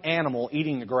like an animal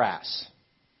eating the grass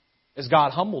as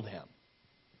God humbled him.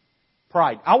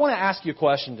 Pride. I want to ask you a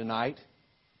question tonight.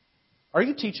 Are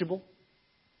you teachable?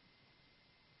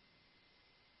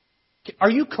 Are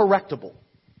you correctable?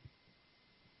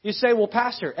 You say, well,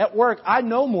 Pastor, at work, I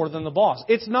know more than the boss.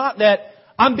 It's not that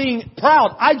I'm being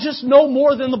proud. I just know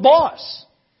more than the boss.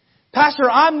 Pastor,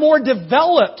 I'm more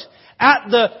developed at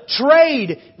the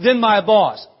trade than my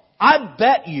boss. I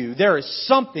bet you there is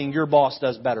something your boss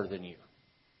does better than you.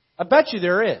 I bet you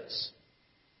there is.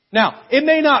 Now, it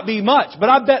may not be much, but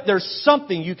I bet there's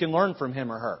something you can learn from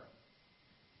him or her.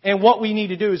 And what we need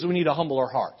to do is we need to humble our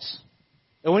hearts.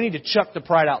 And we need to chuck the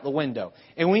pride out the window.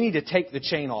 And we need to take the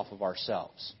chain off of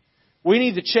ourselves. We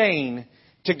need the chain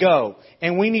to go.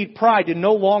 And we need pride to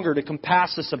no longer to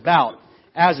compass us about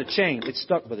as a chain. It's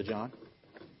stuck, Brother John.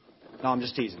 No, I'm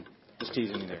just teasing. Just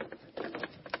teasing you there.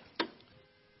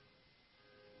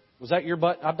 Was that your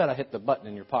button? I bet I hit the button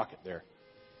in your pocket there.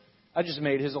 I just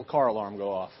made his little car alarm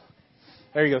go off.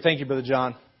 There you go. Thank you, Brother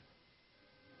John.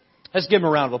 Let's give him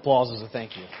a round of applause as a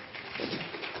thank you.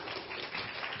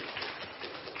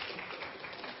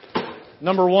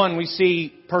 Number 1, we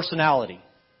see personality.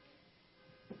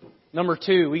 Number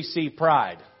 2, we see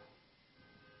pride.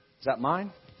 Is that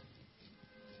mine?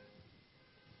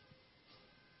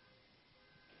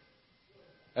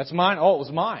 That's mine? Oh, it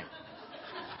was mine.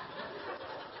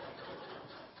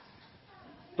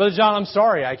 Brother John, I'm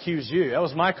sorry I accused you. That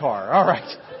was my car. All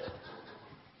right.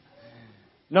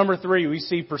 Number 3, we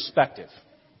see perspective.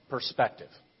 Perspective.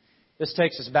 This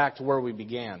takes us back to where we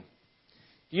began.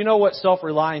 Do you know what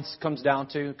self-reliance comes down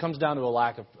to? It comes down to a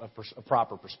lack of a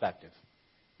proper perspective.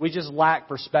 We just lack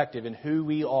perspective in who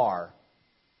we are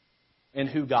and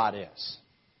who God is.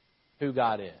 Who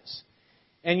God is.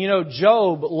 And you know,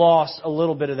 Job lost a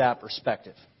little bit of that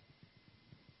perspective.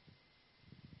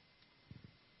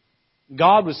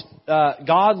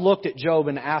 God looked at Job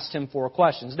and asked him 4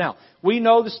 questions. Now, we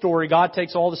know the story. God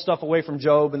takes all the stuff away from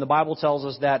Job, and the Bible tells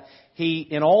us that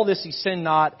in all this, he sinned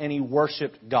not and he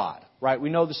worshipped God. Right? We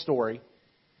know the story.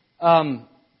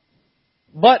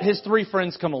 But his 3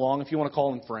 friends come along, if you want to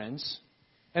call them friends.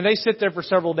 And they sit there for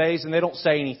several days and they don't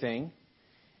say anything.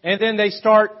 And then they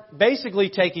start basically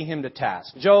taking him to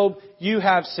task. Job, you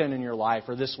have sin in your life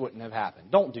or this wouldn't have happened.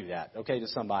 Don't do that, okay, to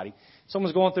somebody.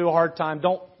 Someone's going through a hard time.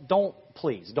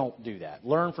 Please don't do that.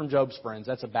 Learn from Job's friends.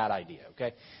 That's a bad idea,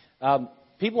 okay?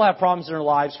 People have problems in their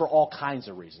lives for all kinds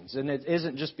of reasons. And it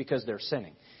isn't just because they're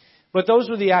sinning. But those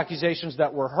were the accusations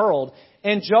that were hurled.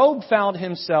 And Job found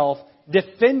himself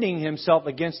defending himself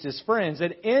against his friends.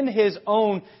 And in his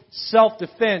own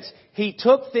self-defense, he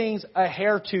took things a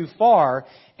hair too far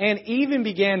and even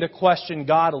began to question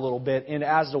God a little bit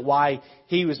as to why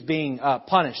he was being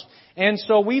punished. And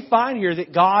so we find here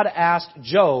that God asked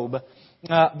Job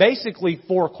basically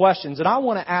 4 questions. And I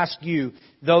want to ask you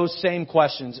those same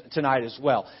questions tonight as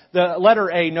well. The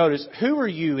letter A, notice, who are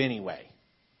you anyway?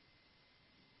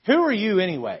 Who are you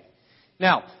anyway?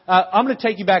 Now, I'm going to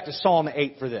take you back to Psalm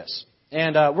 8 for this.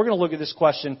 And we're going to look at this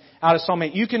question out of Psalm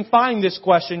 8. You can find this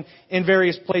question in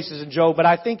various places in Job, but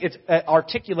I think it's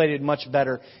articulated much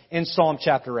better in Psalm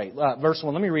chapter 8. Verse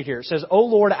 1, let me read here. It says, O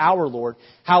Lord, our Lord,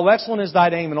 how excellent is thy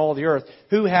name in all the earth,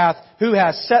 who hath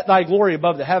set thy glory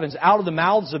above the heavens. Out of the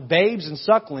mouths of babes and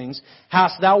sucklings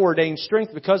hast thou ordained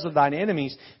strength because of thine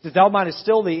enemies, that thou mightest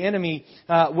still the enemy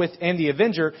and the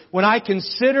avenger. When I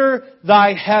consider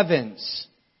thy heavens...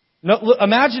 No,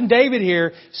 imagine David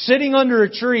here sitting under a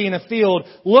tree in a field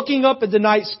looking up at the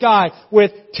night sky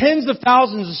with tens of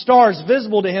thousands of stars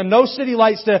visible to him, no city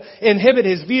lights to inhibit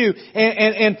his view.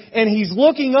 And he's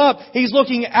looking up, he's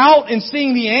looking out and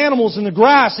seeing the animals and the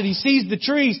grass, and he sees the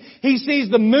trees. He sees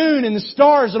the moon and the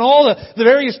stars and all the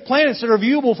various planets that are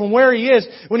viewable from where he is.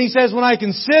 When he says, when I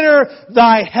consider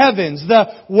thy heavens,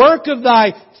 the work of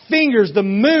thy fingers, the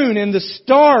moon and the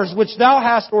stars which thou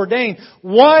hast ordained,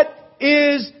 what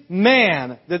is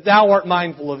man that thou art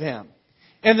mindful of him?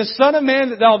 And the Son of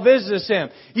Man that thou visitest him.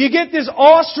 You get this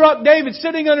awestruck David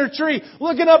sitting under a tree,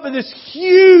 looking up at this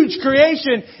huge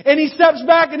creation, and he steps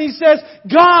back and he says,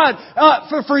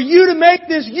 God, for you to make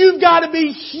this, you've got to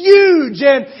be huge.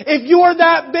 And if you're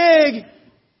that big,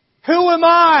 who am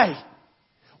I?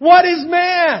 What is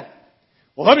man?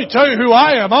 Well, let me tell you who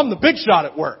I am. I'm the big shot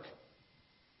at work.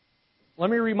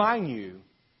 Let me remind you,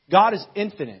 God is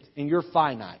infinite and you're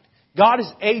finite. God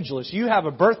is ageless. You have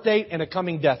a birth date and a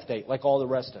coming death date like all the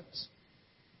rest of us.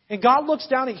 And God looks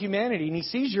down at humanity and He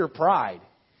sees your pride.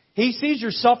 He sees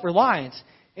your self-reliance.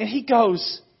 And He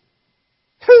goes,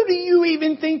 who do you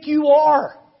even think you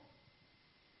are?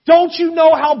 Don't you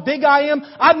know how big I am?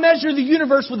 I measure the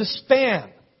universe with a span,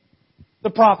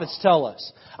 the prophets tell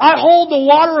us. I hold the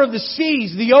water of the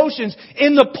seas, the oceans,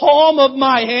 in the palm of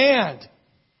my hand.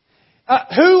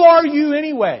 Who are you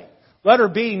anyway? Letter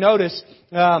B, notice,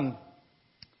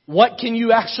 what can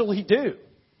you actually do?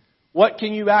 What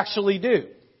can you actually do?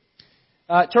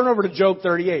 Turn over to Job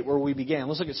 38, where we began.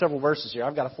 Let's look at several verses here.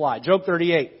 I've got to fly. Job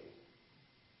 38,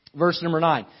 verse number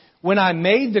 9. When I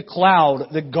made the cloud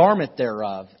the garment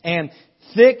thereof, and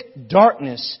thick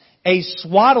darkness a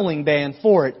swaddling band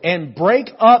for it, and break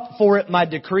up for it my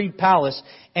decreed palace,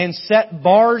 and set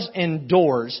bars and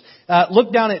doors.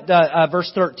 Look down at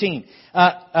verse 13.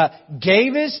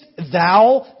 Gavest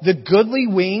thou the goodly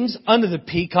wings unto the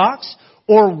peacocks,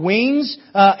 or wings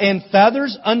and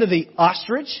feathers unto the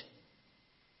ostrich?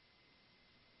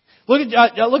 Look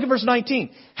at verse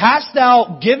 19. Hast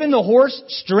thou given the horse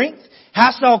strength?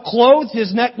 Hast thou clothed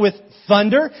his neck with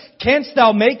thunder? Canst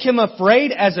thou make him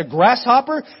afraid as a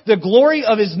grasshopper? The glory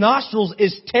of his nostrils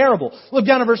is terrible. Look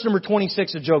down at verse number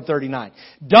 26 of Job 39.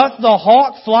 Doth the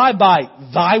hawk fly by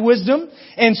thy wisdom,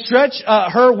 and stretch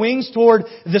her wings toward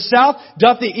the south?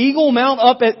 Doth the eagle mount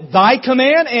up at thy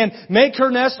command, and make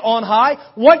her nest on high?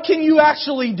 What can you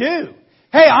actually do?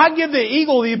 Hey, I give the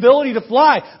eagle the ability to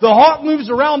fly. The hawk moves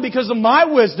around because of my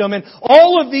wisdom, and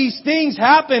all of these things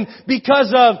happen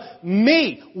because of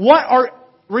me.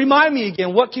 Remind me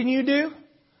again, what can you do?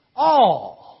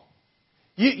 Oh.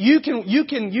 You can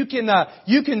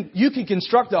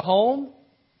construct a home.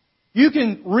 You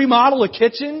can remodel a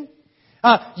kitchen.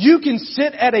 You can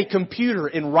sit at a computer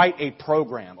and write a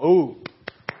program. Oh,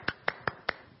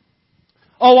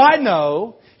 I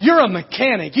know. You're a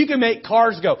mechanic. You can make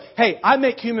cars go. Hey, I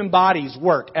make human bodies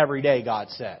work every day, God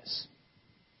says.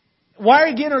 Why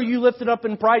again are you lifted up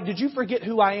in pride? Did you forget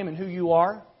who I am and who you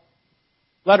are?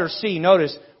 Letter C,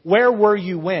 notice, where were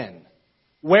you when?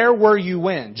 Where were you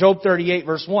when? Job 38,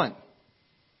 verse 1.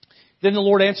 Then the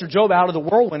Lord answered Job out of the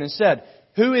whirlwind and said,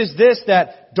 who is this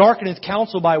that darkeneth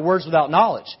counsel by words without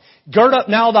knowledge? Gird up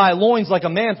now thy loins like a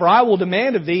man, for I will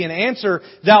demand of thee, and answer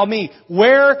thou me.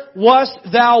 Where wast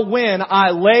thou when I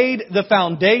laid the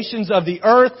foundations of the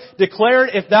earth? Declare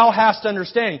it if thou hast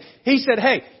understanding. He said,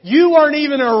 hey, you weren't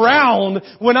even around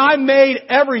when I made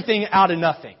everything out of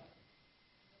nothing.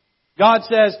 God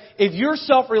says, if you're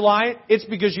self-reliant, it's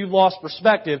because you've lost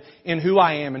perspective in who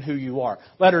I am and who you are.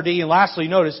 Letter D, and lastly,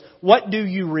 notice, what do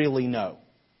you really know?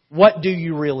 What do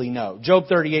you really know? Job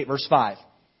 38, verse 5.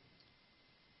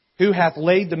 Who hath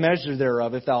laid the measure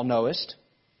thereof, if thou knowest?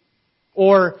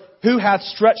 Or who hath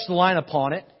stretched the line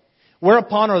upon it?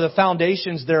 Whereupon are the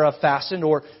foundations thereof fastened?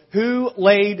 Or who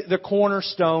laid the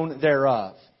cornerstone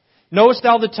thereof? Knowest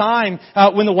thou the time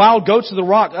when the wild goats of the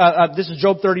rock, this is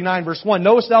Job 39 verse 1.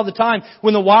 Knowest thou the time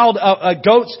when the wild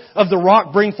goats of the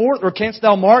rock bring forth? Or canst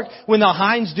thou mark when the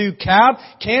hinds do calve?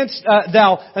 Canst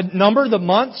thou number the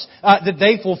months that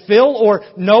they fulfill? Or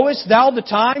knowest thou the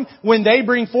time when they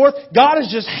bring forth? God is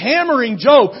just hammering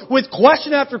Job with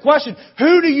question after question.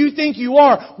 Who do you think you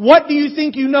are? What do you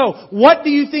think you know? What do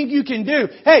you think you can do?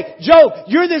 Hey, Job,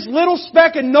 you're this little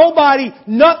speck of nobody,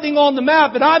 nothing on the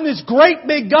map, and I'm this great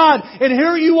big God. And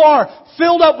here you are,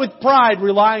 filled up with pride,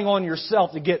 relying on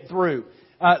yourself to get through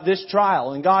this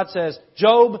trial. And God says,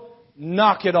 Job,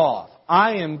 knock it off.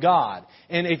 I am God.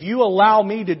 And if you allow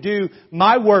me to do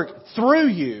my work through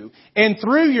you and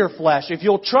through your flesh, if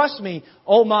you'll trust me,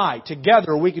 oh my,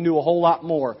 together we can do a whole lot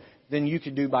more than you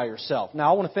can do by yourself.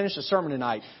 Now I want to finish the sermon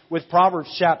tonight with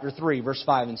Proverbs chapter 3, verse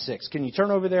 5 and 6. Can you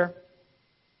turn over there?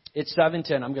 It's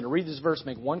 7:10. I'm going to read this verse,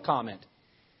 make one comment,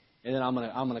 and then I'm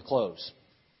going to close.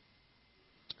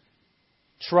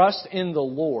 Trust in the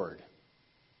Lord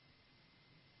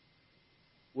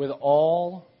with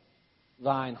all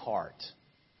thine heart.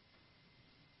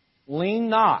 Lean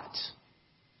not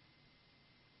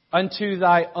unto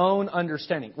thy own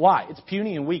understanding. Why? It's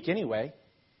puny and weak anyway.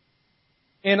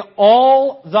 In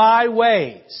all thy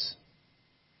ways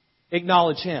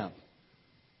acknowledge Him.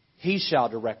 He shall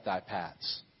direct thy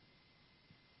paths.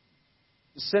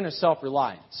 The sin of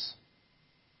self-reliance.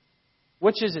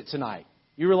 Which is it tonight?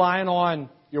 You relying on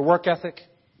your work ethic?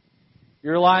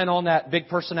 You're relying on that big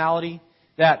personality,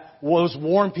 those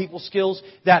warm people skills,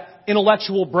 that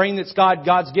intellectual brain that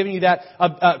God's given you,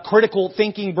 that critical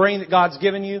thinking brain that God's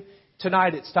given you?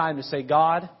 Tonight it's time to say,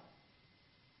 God,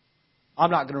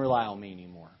 I'm not going to rely on me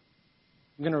anymore.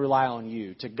 I'm going to rely on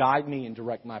You to guide me and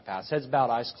direct my paths. Heads bowed,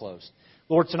 eyes closed.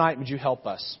 Lord, tonight would You help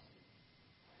us?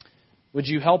 Would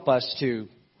you help us to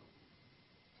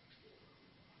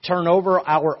turn over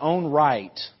our own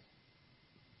right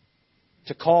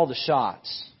to call the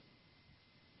shots?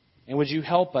 And would you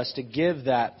help us to give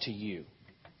that to you?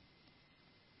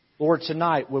 Lord,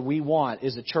 tonight what we want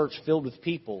is a church filled with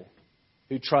people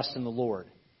who trust in the Lord.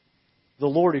 The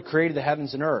Lord who created the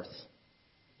heavens and earth.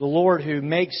 The Lord who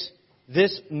makes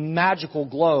this magical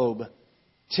globe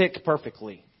tick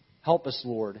perfectly. Help us,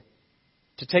 Lord,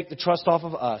 to take the trust off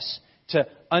of us, to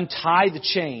untie the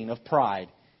chain of pride,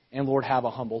 and, Lord, have a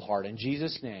humble heart. In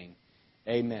Jesus' name,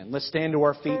 amen. Let's stand to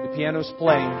our feet. The piano's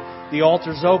playing. The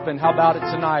altar's open. How about it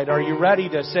tonight? Are you ready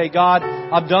to say, God,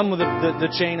 I'm done with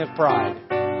the chain of pride.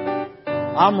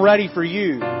 I'm ready for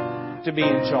you to be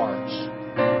in charge.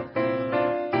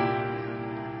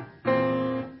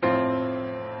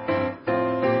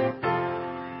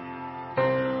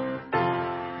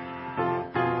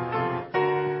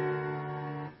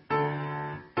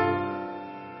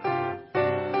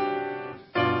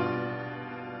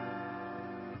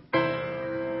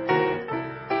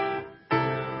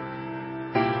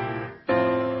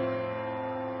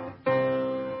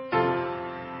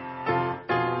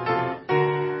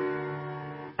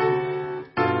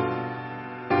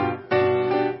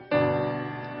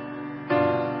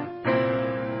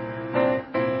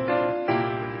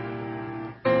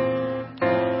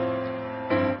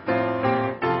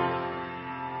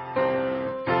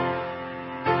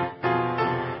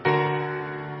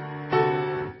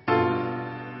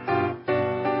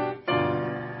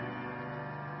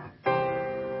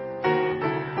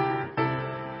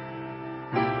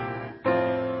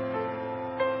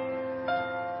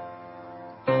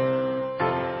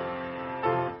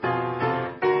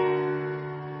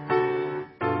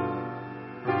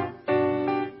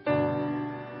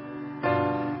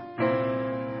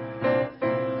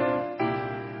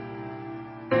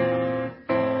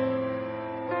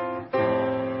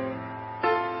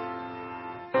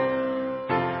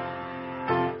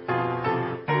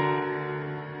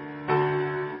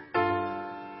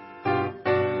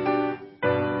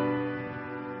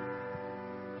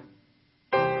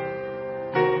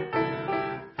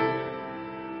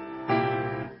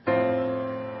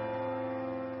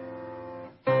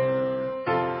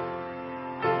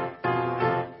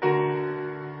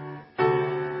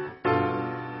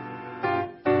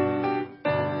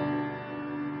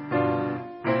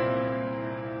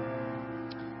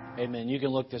 Amen. You can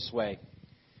look this way.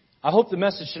 I hope the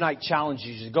message tonight challenges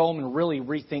you to go home and really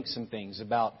rethink some things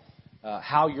about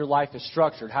how your life is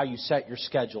structured, how you set your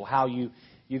schedule, how you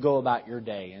go about your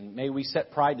day. And may we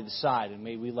set pride to the side and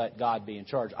may we let God be in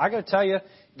charge. I got to tell you,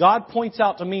 God points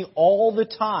out to me all the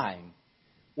time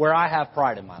where I have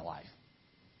pride in my life.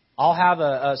 I'll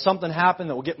have something happen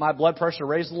that will get my blood pressure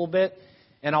raised a little bit,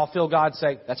 and I'll feel God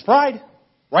say, "That's pride.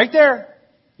 Right there.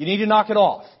 You need to knock it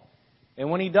off." And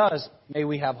when He does, may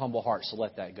we have humble hearts to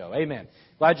let that go. Amen.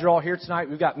 Glad you're all here tonight.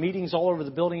 We've got meetings all over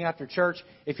the building after church.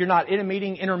 If you're not in a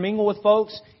meeting, intermingle with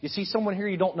folks. You see someone here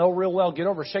you don't know real well, get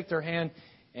over, shake their hand,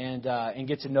 and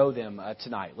get to know them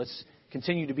tonight. Let's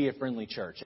continue to be a friendly church.